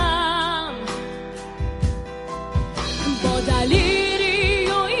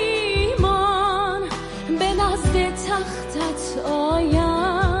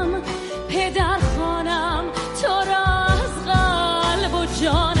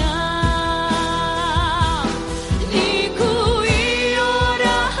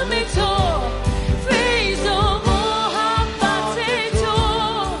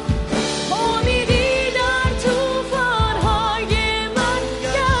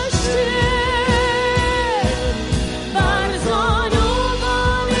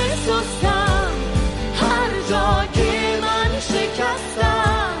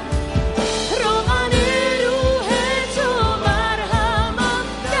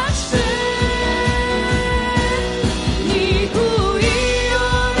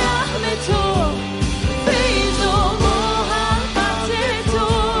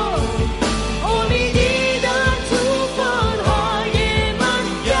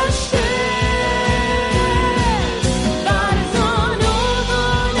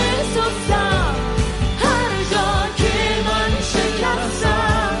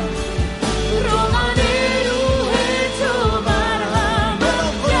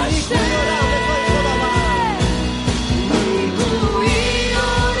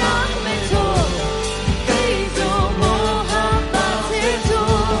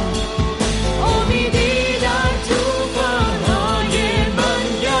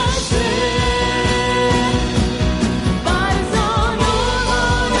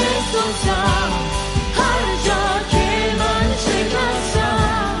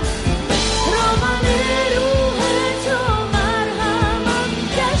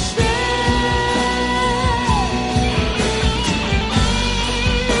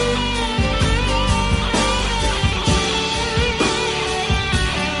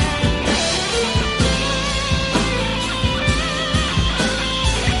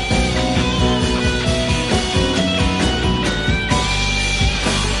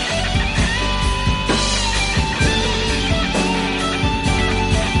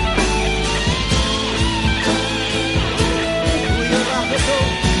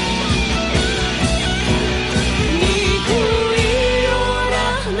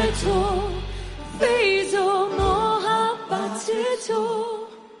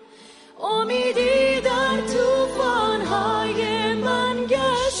امیدی در طوفان‌های من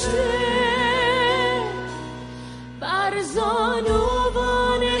گشته، بر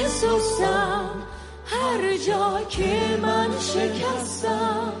زانوان سستم هر جا که من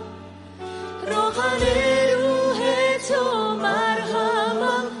شکستم، روغن روح تو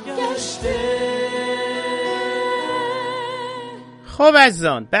مرهمم گشته. خب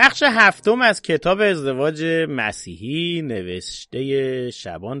عزیزان، بخش هفتم از کتاب ازدواج مسیحی نوشته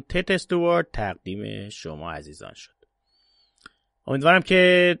شبان تت استوارت تقدیم شما عزیزان شد. امیدوارم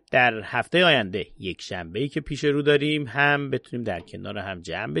که در هفته آینده، یک شنبه‌ای که پیش رو داریم، هم بتونیم در کنار هم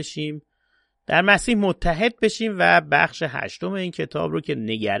جمع بشیم، در مسیح متحد بشیم و بخش هشتم این کتاب رو که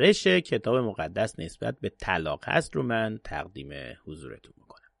نگرش کتاب مقدس نسبت به طلاق هست رو من تقدیم حضورتون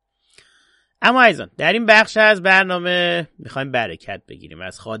میکنم. اما عزیزان، در این بخش از برنامه میخوایم برکت بگیریم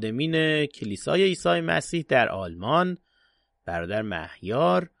از خادمین کلیسای عیسی مسیح در آلمان، برادر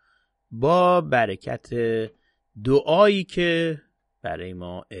مهیار، با برکت دعایی که برای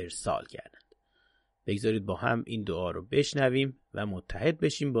ما ارسال کردند. بگذارید با هم این دعا رو بشنویم و متحد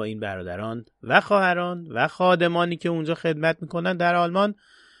بشیم با این برادران و خواهران و خادمانی که اونجا خدمت میکنن در آلمان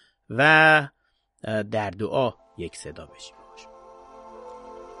و در دعا یک صدا بشیم.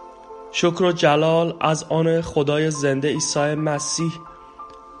 شکر و جلال از آن خدای زنده عیسی مسیح.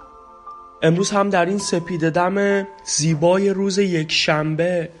 امروز هم در این سپیده دم زیبای روز یک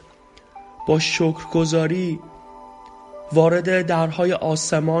شنبه با شکرگزاری وارد درهای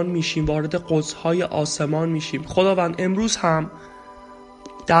آسمان میشیم، وارد قدس‌های آسمان میشیم. خداوند، امروز هم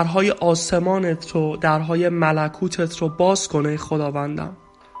درهای آسمانت رو، درهای ملکوتت رو باز کنه. خداوندم،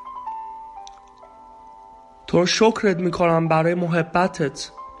 تو شکرت میکنم برای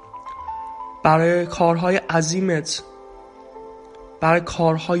محبتت، برای کارهای عظیمت، برای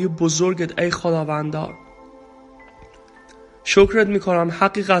کارهای بزرگت ای خداوندار. شکرت میکنم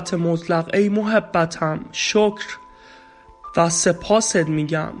حقیقت مطلق ای محبتم. شکر و سپاست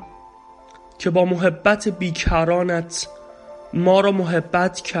میگم که با محبت بیکرانت ما را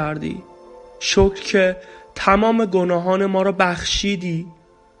محبت کردی. شکر که تمام گناهان ما را بخشیدی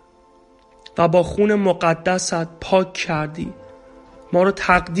و با خون مقدست پاک کردی. ما را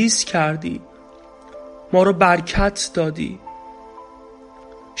تقدیس کردی، ما را برکت دادی.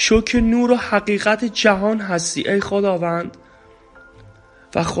 شکر نور و حقیقت جهان هستی ای خداوند.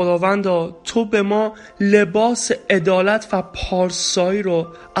 و خداوندا، تو به ما لباس عدالت و پارسایی رو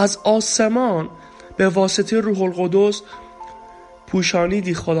از آسمان به واسطه روح القدس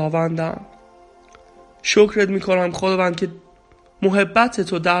پوشانیدی. خداوندم، شکرت میکنم خداوند که محبت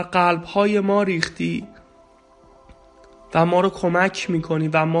تو در قلبهای ما ریختی و ما رو کمک میکنی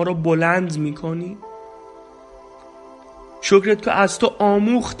و ما رو بلند میکنی. شکرت که از تو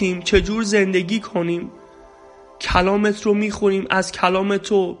آموختیم چجور زندگی کنیم. کلامت رو میخونیم، از کلام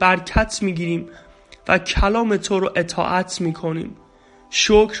تو برکت میگیریم و کلام تو رو اطاعت میکنیم.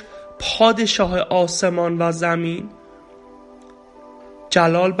 شکر پادشاه آسمان و زمین.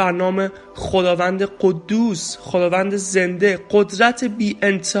 جلال بر نام خداوند قدوس، خداوند زنده، قدرت بی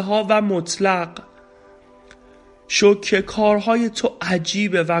انتها و مطلق. شکر که کارهای تو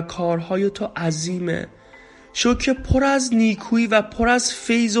عجیبه و کارهای تو عظیمه. شکر که پر از نیکویی و پر از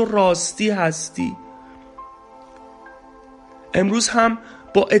فیض و راستی هستی. امروز هم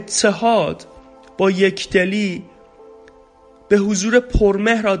با اتحاد، با یکدلی به حضور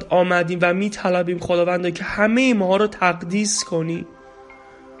پرمهرت آمدیم و می طلبیم خداوند که همه ما رو تقدیس کنی.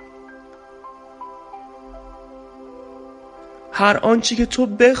 هر آنچه که تو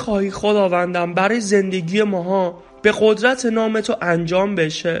بخواهی خداوندم برای زندگی ماها به قدرت نام تو انجام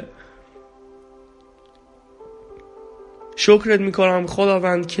بشه. شکرت میکنم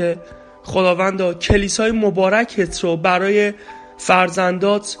خداوند که خداوندا کلیسای مبارکت رو برای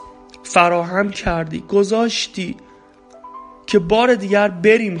فرزندات فراهم کردی، گذاشتی که بار دیگر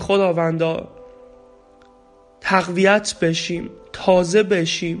بریم خداوندا، تقویت بشیم، تازه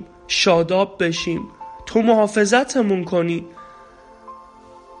بشیم، شاداب بشیم، تو محافظتمون کنی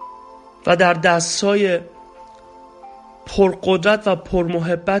و در دستای پرقدرت و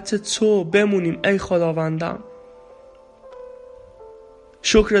پرمحبت تو بمونیم ای خداوندم.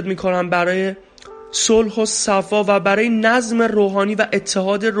 شکرت میکنم برای صلح و صفا و برای نظم روحانی و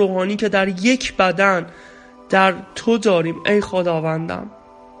اتحاد روحانی که در یک بدن در تو داریم ای خداوندم.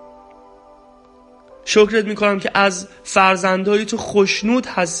 شکرت میکنم که از فرزندای تو خوشنود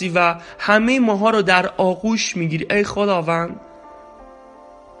هستی و همه ماها رو در آغوش میگیری ای خداوند.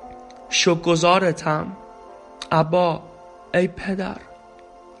 شکرگزارتم ابا، ای پدر.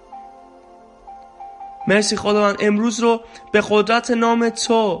 مرسی خداوند، امروز رو به قدرت نام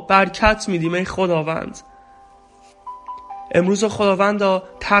تو برکت میدیم ای خداوند. امروز خداوندا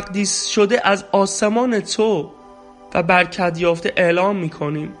تقدیس شده از آسمان تو و برکت یافته اعلام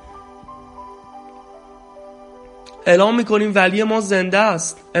میکنیم. اعلام میکنیم ولی ما زنده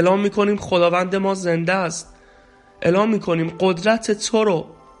است. اعلام میکنیم خداوند ما زنده است. اعلام میکنیم قدرت تو رو.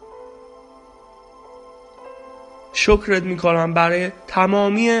 شکرت میکنم برای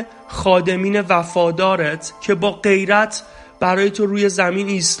تمامی خادمین وفادارت که با غیرت برای تو روی زمین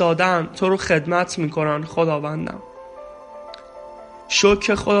ایستادن، تو رو خدمت میکنن. خداوندم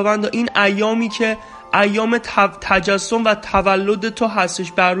شکر خداوند، این ایامی که ایام تجسم و تولد تو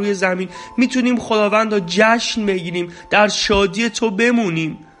هستش بر روی زمین، میتونیم خداوند جشن بگیریم، در شادی تو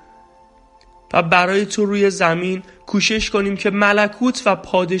بمونیم و برای تو روی زمین کوشش کنیم که ملکوت و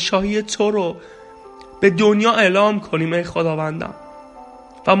پادشاهی تو رو به دنیا اعلام کنیم ای خداوندم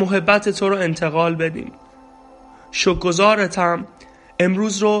و محبت تو رو انتقال بدیم. شکرگزارتم.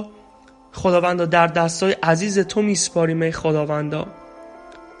 امروز رو خداوندا در دستای عزیز تو میسپاریم ای خداوندا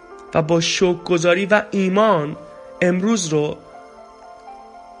و با شکرگزاری و ایمان امروز رو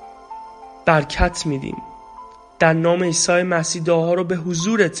برکت میدیم. در نام عیسی مسیح دعاها رو به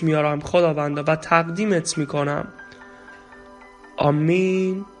حضورت میارم خداوندا و تقدیمت میکنم.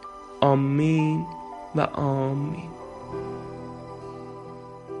 آمین، آمین و آمین.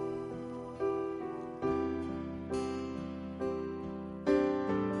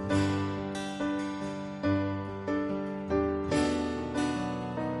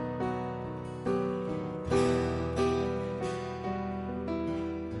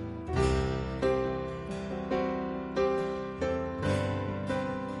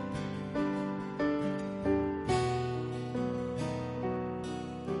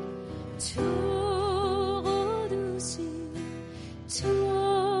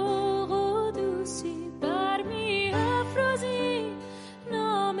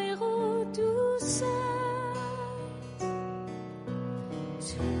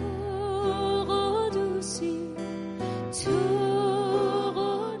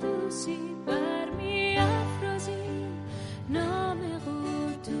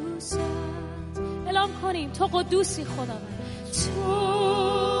 تو قدوسی خداوند،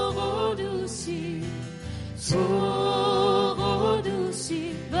 تو قدوسی، تو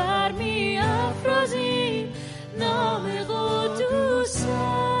قدوسی، برمی افرازی نام قدوست.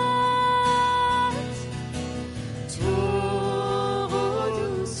 تو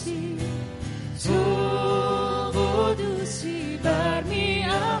قدوسی، تو قدوسی، برمی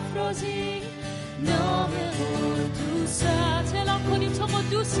افرازی نام قدوست. اعلام کنیم تو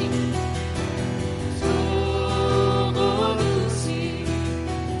قدوسی،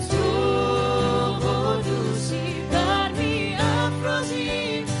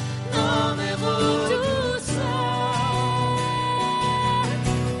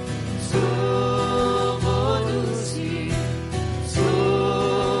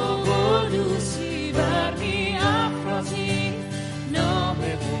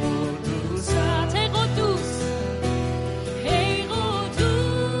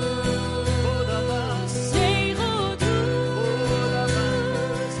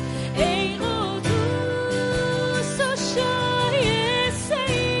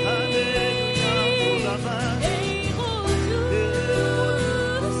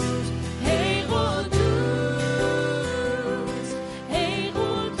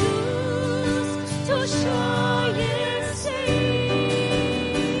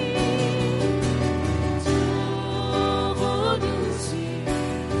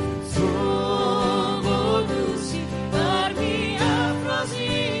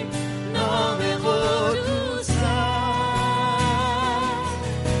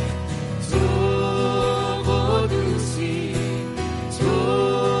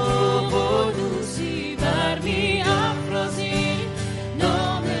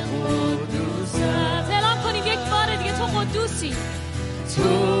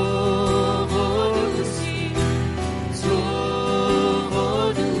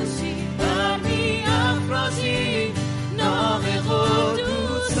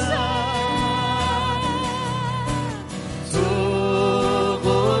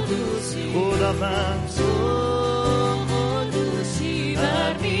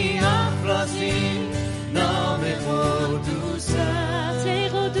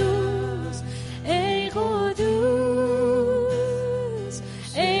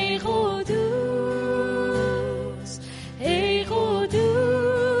 ای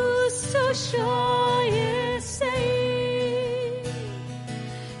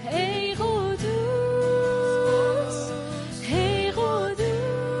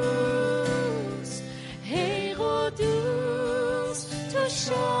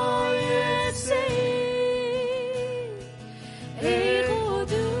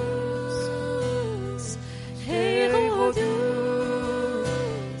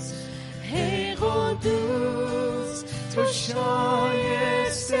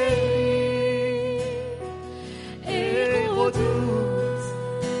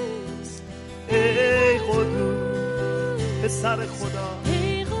پسر خدا.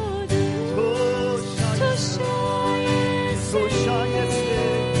 ای قدوس تو شایسته،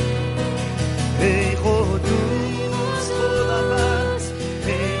 ای قدوس خداوند،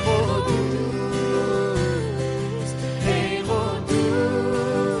 ای قدوس، ای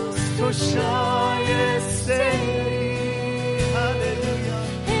قدوس تو شایسته. هللویا.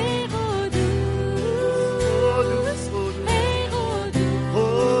 ای قدوس، ای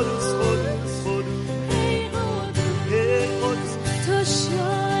قدوس، ای قدوس تو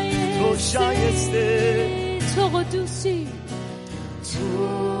شایسته، تو قدوسی، تو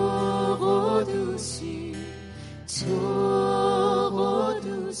قدوسی، تو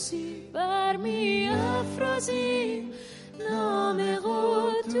قدوسی، برمی افرازیم نام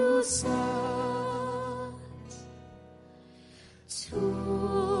قدوست. تو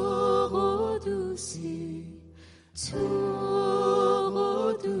قدوسی، تو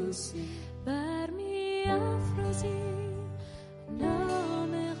قدوسی، برمی افرازیم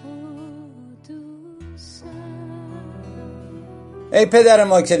نام قدوست. ای پدر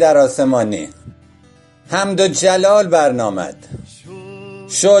ما که در آسمانی، حمد و جلال برنامت.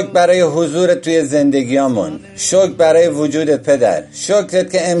 شکر برای حضورت توی زندگیامون، شکر برای وجودت پدر.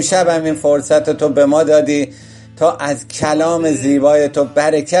 شکرت که امشب هم این فرصت تو به ما دادی تا از کلام زیبای تو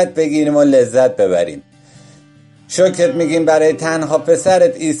برکت بگیریم و لذت ببریم. شکرت میگیم برای تنها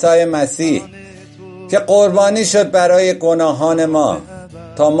پسرت عیسی مسیح که قربانی شد برای گناهان ما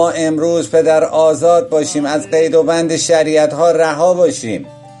تا ما امروز پدر آزاد باشیم، از قید و بند شریعت ها رها باشیم.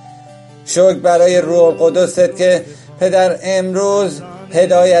 شکر برای روح القدست که پدر امروز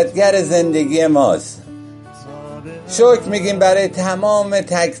هدایتگر زندگی ماست. شکر میگیم برای تمام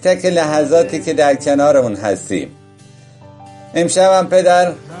تک تک لحظاتی که در کنارمون هستیم. امشب هم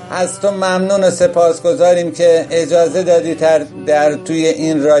پدر از تو ممنون و سپاسگزاریم که اجازه دادی در توی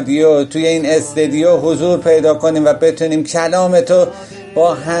این رادیو، توی این استودیو حضور پیدا کنیم و بتونیم کلام تو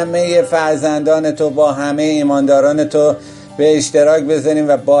با همه فرزندان تو، با همه ایمانداران تو به اشتراک بذاریم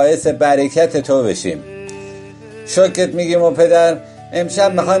و باعث برکت تو بشیم. شکرت میگیم و پدر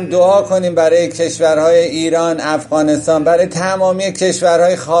امشب میخوایم دعا کنیم برای کشورهای ایران، افغانستان، برای تمامی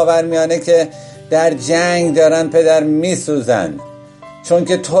کشورهای خاورمیانه که در جنگ دارن پدر میسوزن، چون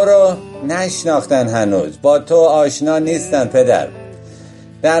که تو رو نشناختن، هنوز با تو آشنا نیستن پدر.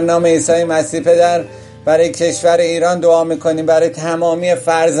 در نام عیسی مسیح پدر برای کشور ایران دعا میکنیم، برای تمامی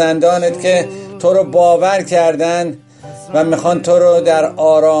فرزندانت که تو رو باور کردن و میخوان تو رو در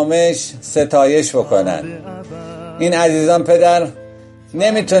آرامش ستایش بکنن. این عزیزان پدر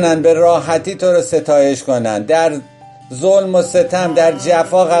نمیتونن به راحتی تو رو ستایش کنن، در ظلم و ستم، در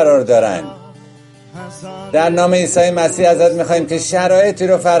جفا قرار دارن. در نام عیسی مسیح ازت میخوایم که شرایطی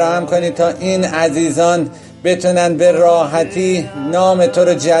رو فراهم کنی تا این عزیزان بتونن به راحتی نام تو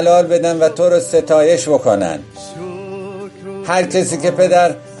رو جلال بدن و تو رو ستایش بکنن. هر کسی که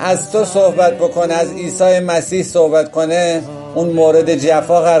پدر از تو صحبت بکنه، از عیسی مسیح صحبت کنه، اون مورد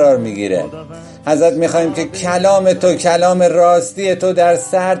جفا قرار میگیره. ازت میخوایم که کلام تو، کلام راستی تو در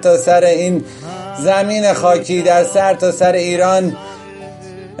سر تا سر این زمین خاکی، در سر تا سر ایران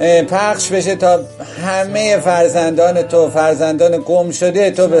پخش بشه تا همه فرزندان تو، فرزندان گم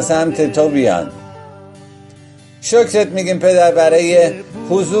شده تو به سمت تو بیان. شکرت میگیم پدر برای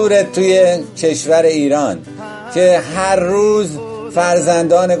حضورت توی کشور ایران که هر روز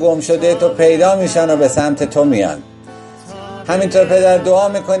فرزندان گم شده تو پیدا میشن و به سمت تو میان. همینطور پدر دعا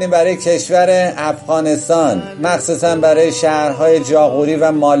میکنیم برای کشور افغانستان، مخصوصا برای شهرهای جاغوری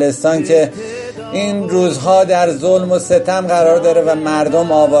و مالستان که این روزها در ظلم و ستم قرار داره و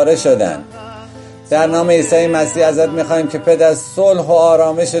مردم آواره شدن. در نام عیسی مسیح ازت میخوایم که پدر صلح و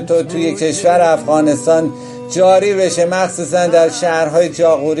آرامش تو توی کشور افغانستان جاری بشه، مخصوصا در شهرهای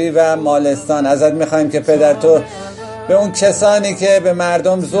جاغوری و مالستان. ازت میخوایم که پدر تو به اون کسانی که به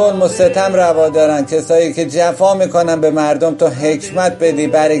مردم ظلم و ستم روا دارن، کسایی که جفا میکنن به مردم، تو حکمت بدی،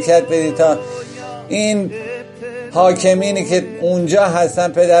 برکت بدی تا این حاکمینی که اونجا هستن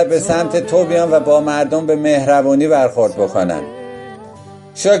پدر به سمت تو بیان و با مردم به مهربانی برخورد بکنن.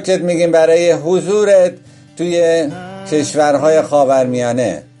 شکرت میگیم برای حضورت توی کشورهای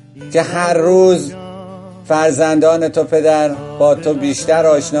خاورمیانه که هر روز فرزندان تو پدر با تو بیشتر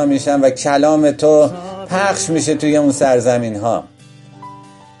آشنا میشن و کلام تو پخش میشه توی اون سرزمین ها.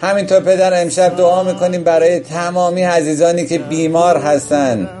 همینطور پدر امشب دعا میکنیم برای تمامی عزیزانی که بیمار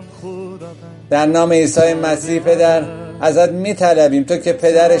هستن. در نام عیسی مسیح پدر ازت میطلبیم تو که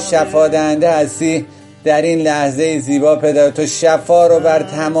پدر شفا دهنده هستی، در این لحظه زیبا پدر تو شفا رو بر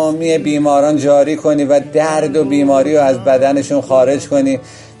تمامی بیماران جاری کنی و درد و بیماری رو از بدنشون خارج کنی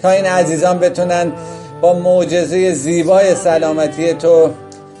تا این عزیزان بتونن با معجزه زیبای سلامتی تو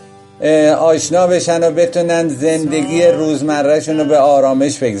آشنا بشن و بتونن زندگی روزمرهشون رو به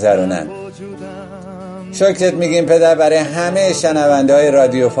آرامش بگذرونن. شکرت میگیم پدر برای همه شنونده های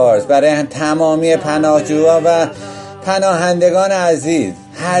رادیو فارس، برای تمامی پناهجوها و پناهندگان عزیز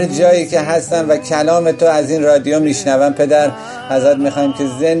هر جایی که هستن و کلام تو از این رادیو میشنون. پدر ازت میخوایم که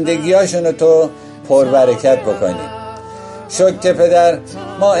زندگیاشون رو تو پربرکت بکنی. شکر پدر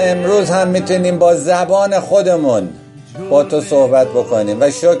ما امروز هم میتونیم با زبان خودمون با تو صحبت بکنیم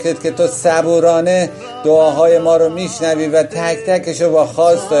و شکرت که تو صبورانه دعاهای ما رو میشنوی و تک تکشو با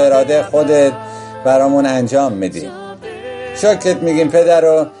خواست و اراده خودت برامون انجام میدی. شکرت میگیم پدر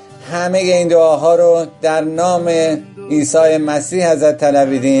و همه این دعاها رو در نام عیسی مسیح ازت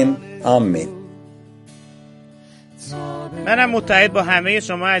طلبیدیم. آمین. منم متحد با همه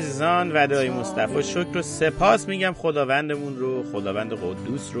شما عزیزان و دایی مصطفی شکر و سپاس میگم خداوندمون رو، خداوند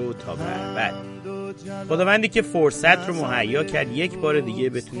قدوس رو تا ببرد، خداوندی که فرصت رو مهیا کرد یک بار دیگه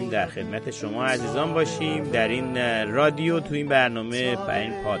بتونیم در خدمت شما عزیزان باشیم، در این رادیو، تو این برنامه، در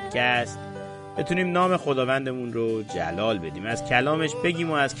این پادکست بتونیم نام خداوندمون رو جلال بدیم، از کلامش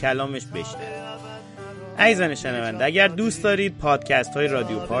بگیم و از کلامش بشنویم. عزیزان شنونده، اگر دوست دارید پادکست های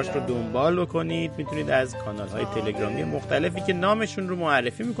رادیو پارس رو دنبال بکنید، میتونید از کانال های تلگرامی مختلفی که نامشون رو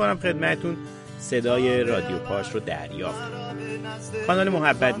معرفی میکنم خدمتون صدای رادیو پارس رو دریافت کنید. کانال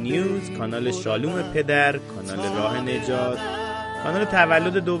محبت نیوز، کانال شالوم پدر، کانال راه نجات، کانال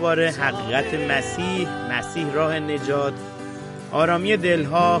تولد دوباره، حقیقت مسیح، مسیح راه نجات، آرامی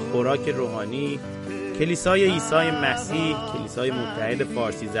دلها، خوراک روحانی، کلیسای عیسی مسیح، کلیسای متحد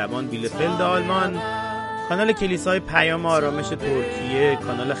فارسی زبان بیلفلد آلمان، کانال کلیسای پیام آرامش ترکیه،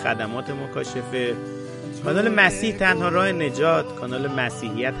 کانال خدمات مکاشفه، کانال مسیح تنها راه نجات، کانال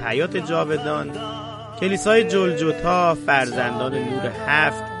مسیحیت حیات جاودان، کلیسای جلجتا، فرزندان نور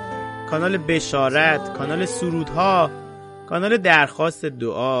 7، کانال بشارت، کانال سرودها، کانال درخواست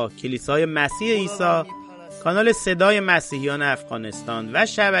دعا، کلیسای مسیح عیسی، کانال صدای مسیحیان افغانستان و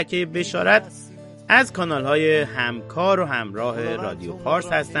شبکه بشارت از کانال‌های همکار و همراه رادیو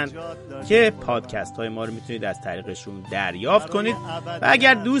پارس هستند که پادکست های ما رو میتونید از طریقشون دریافت کنید و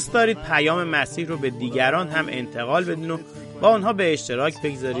اگر دوست دارید پیام مسیح رو به دیگران هم انتقال بدین و با اونها به اشتراک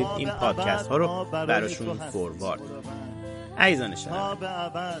بگذارید، این پادکست ها رو براشون فوروارد کنید. عزیزان شنونده،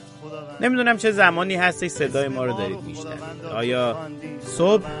 نمیدونم چه زمانی هستی صدای ما رو دارید میشنوید، آیا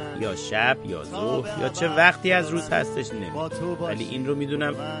صبح یا شب یا ظهر یا چه وقتی از روز هستش نمیدونم، ولی این رو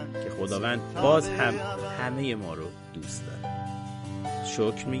میدونم که خداوند باز هم همه ما رو دوست داره.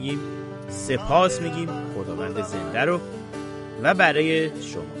 شکر میگیم، سپاس میگیم خداوند زنده رو و برای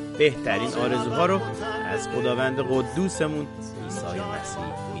شما بهترین آرزوها رو از خداوند قدوسمون عیسی مسیح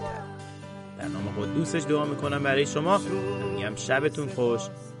می‌طلبیم. در نام قدوسش دعا میکنم برای شما، میگم شبتون خوش،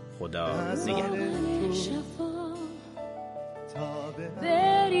 خدا نگهدار.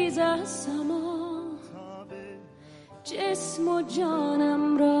 بریز از سما، جسم و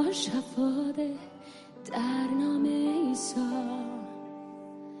جانم را شفا ده در نام عیسی.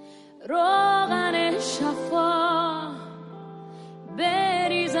 روغن شفا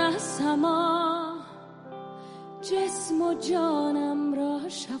بریز از سما، جسم و جانم را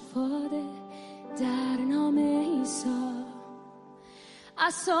شفا ده در نام عیسی.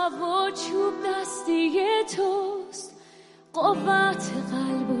 عصا و چوب دستی توست، قوت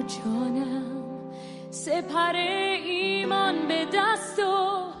قلب و جانم، سپر ایمان به دست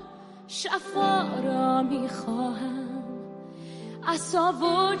و شفا را میخواهم. عصا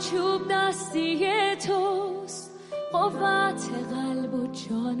و چوب دستی توست، قوت قلب و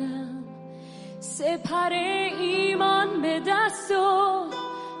جانم، سپر ایمان به دست و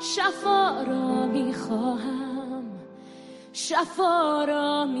شفا را میخواهم، شفا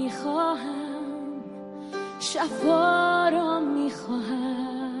را میخواهم، شفا را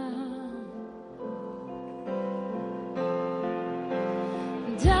میخواهم.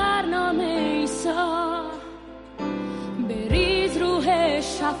 در نام عیسی بریز روح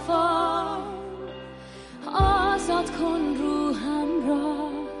شفا، آزاد کن روحم را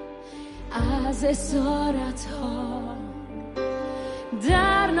از اسارت ها.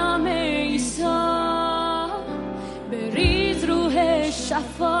 در نام عیسی بریز روح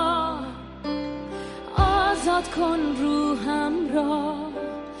شفا، آزاد کن روحم را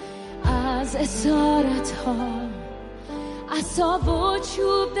از اسارت ها. عصا و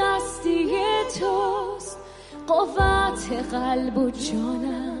چوب دستی توست، قوت قلب و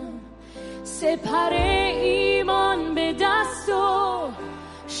جانم، سپر ایمان به دست و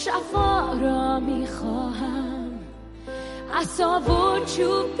شفا را میخواهم. عصا و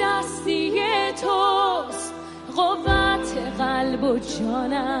چوب دستی توست، قوت قلب و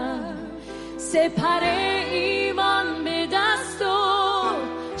جانم، سپر ایمان به دست و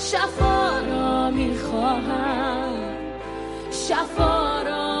شفا میخواهم، شفا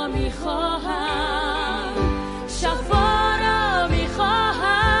را میخواهم، شفا را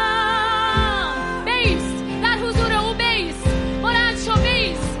میخواهم. بیست در حضور او، بیست، بلند شو،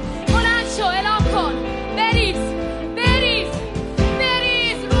 بیست، بلند شو، اعلام کن، بریز، بریز،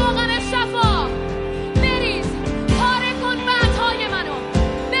 بریز روغن شفا، بریز، پاره کن بندهای منو،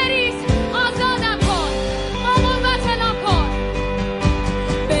 بریز، آزادم کن، با قوت اعلام کن،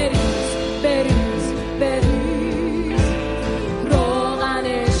 بریز، بریز، بریز روغن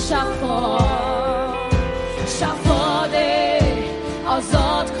شفا، شفا ده،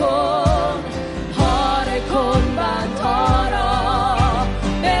 آزاد کن، پاره کن بندها را،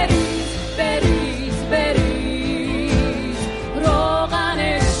 بریز، بریز، بریز روغن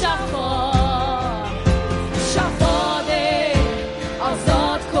شفا، شفا ده،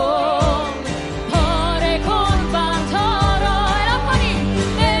 آزاد کن، پاره کن بندها را. اعلام کنیم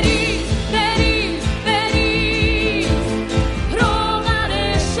بریز، بریز، بریز روغن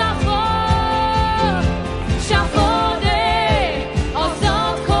شفا، شفا ده،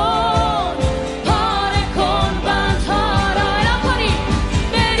 آزاد کن، پاره کن بندها را. اعلام کنیم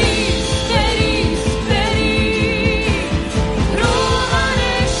بریز، بریز، بریز روغن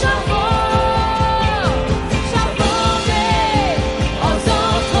شفا، شفا ده،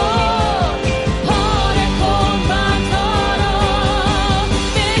 آزاد کن، پاره کن بندها را.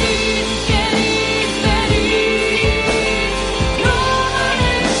 بریز، بریز، بریز روغن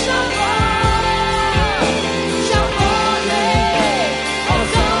شفا، شفا ده،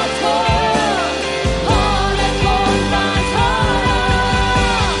 آزاد کن، پاره کن بندها را.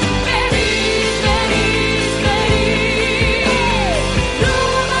 بریز، بریز، بریز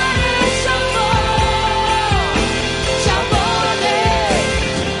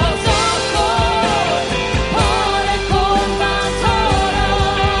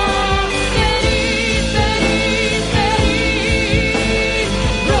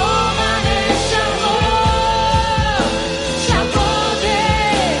روغن شفا، شفا ده،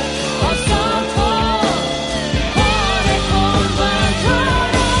 آزاد کن، پاره کن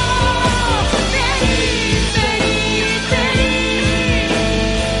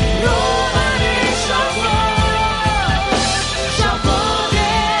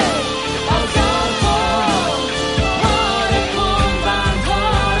را.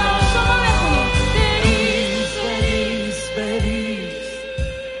 بریز، بریز، بریز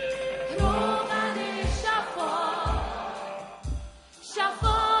روغن شفا،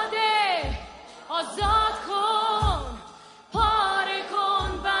 شفا ده، آزاد کن، پاره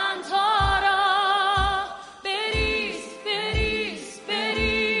کن بندها را. بریز، بریز،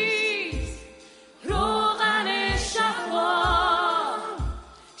 بریز روغن شفا،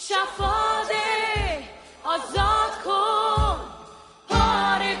 شفا ده، آزاد کن، پاره کن بندها را. شما بخونید بریز، بریز، بریز روغن شفا، شفا ده، آزاد کن،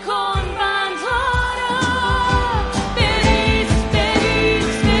 پاره کن بندها را. بریز، بریز، بریز روغن شفا، شفا ده، آزاد کن، پاره کن بندها را. بریز، بریز،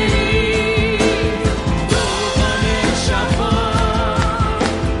 بریز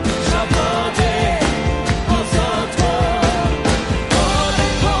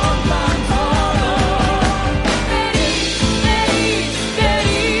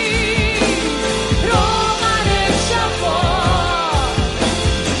روغن شفا،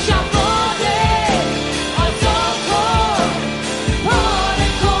 شفا ده، آزاد کن، پاره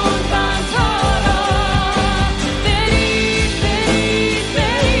کن بندها را. بریز، بریز، بریز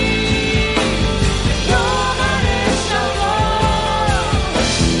روغن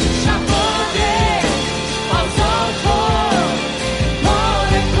شفا، شفا ده، آزاد کن،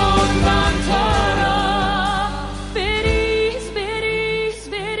 پاره کن بندها را. بریز، بریز،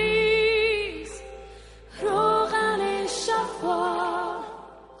 بریز روغن شفا،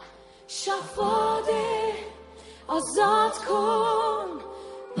 شفا ده، آزاد کن،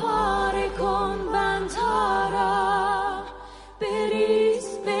 پاره کن بندها را.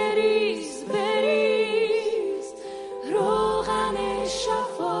 بریز، بریز، بریز روغن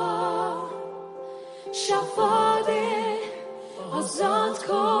شفا، شفا ده، آزاد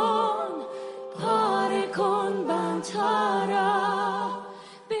کن، پاره کن بندها را. بریز، بریز، بریز روغن شفا، شفا ده، آزاد کن، پاره کن بندها را.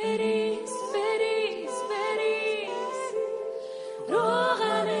 بریز، بریز، بریز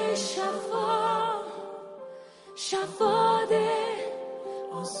روغن شفا، شفا ده،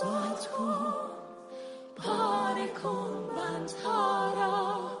 آزاد کن، پاره کن بندها را.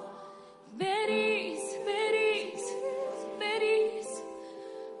 بریز، بریز، بریز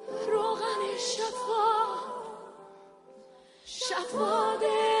روغن شفا، شفا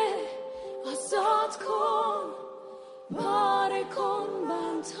ده، آزاد کن، پاره کن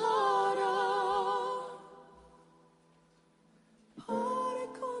بندها را. پاره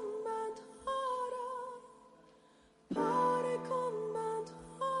کن بندها را، پاره کن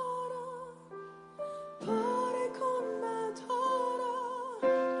بندها را.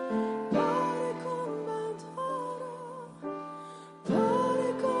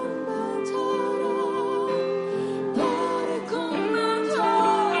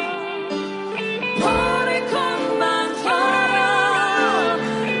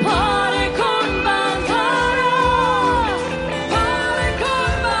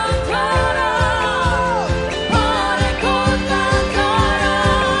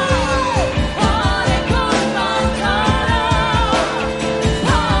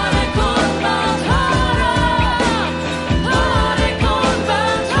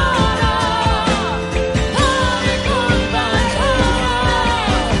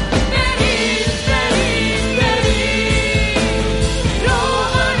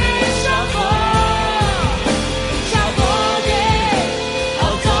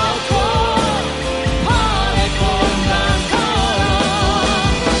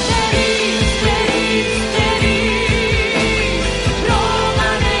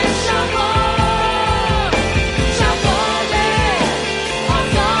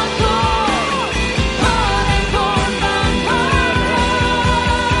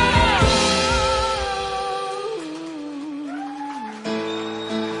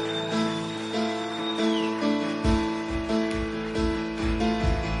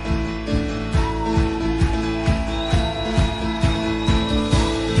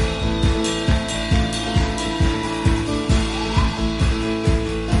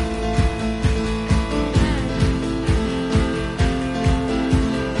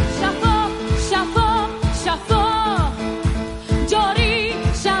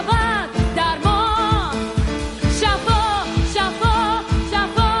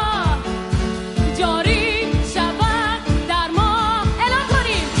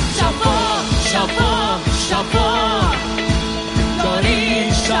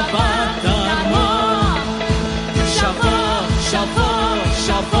 سفر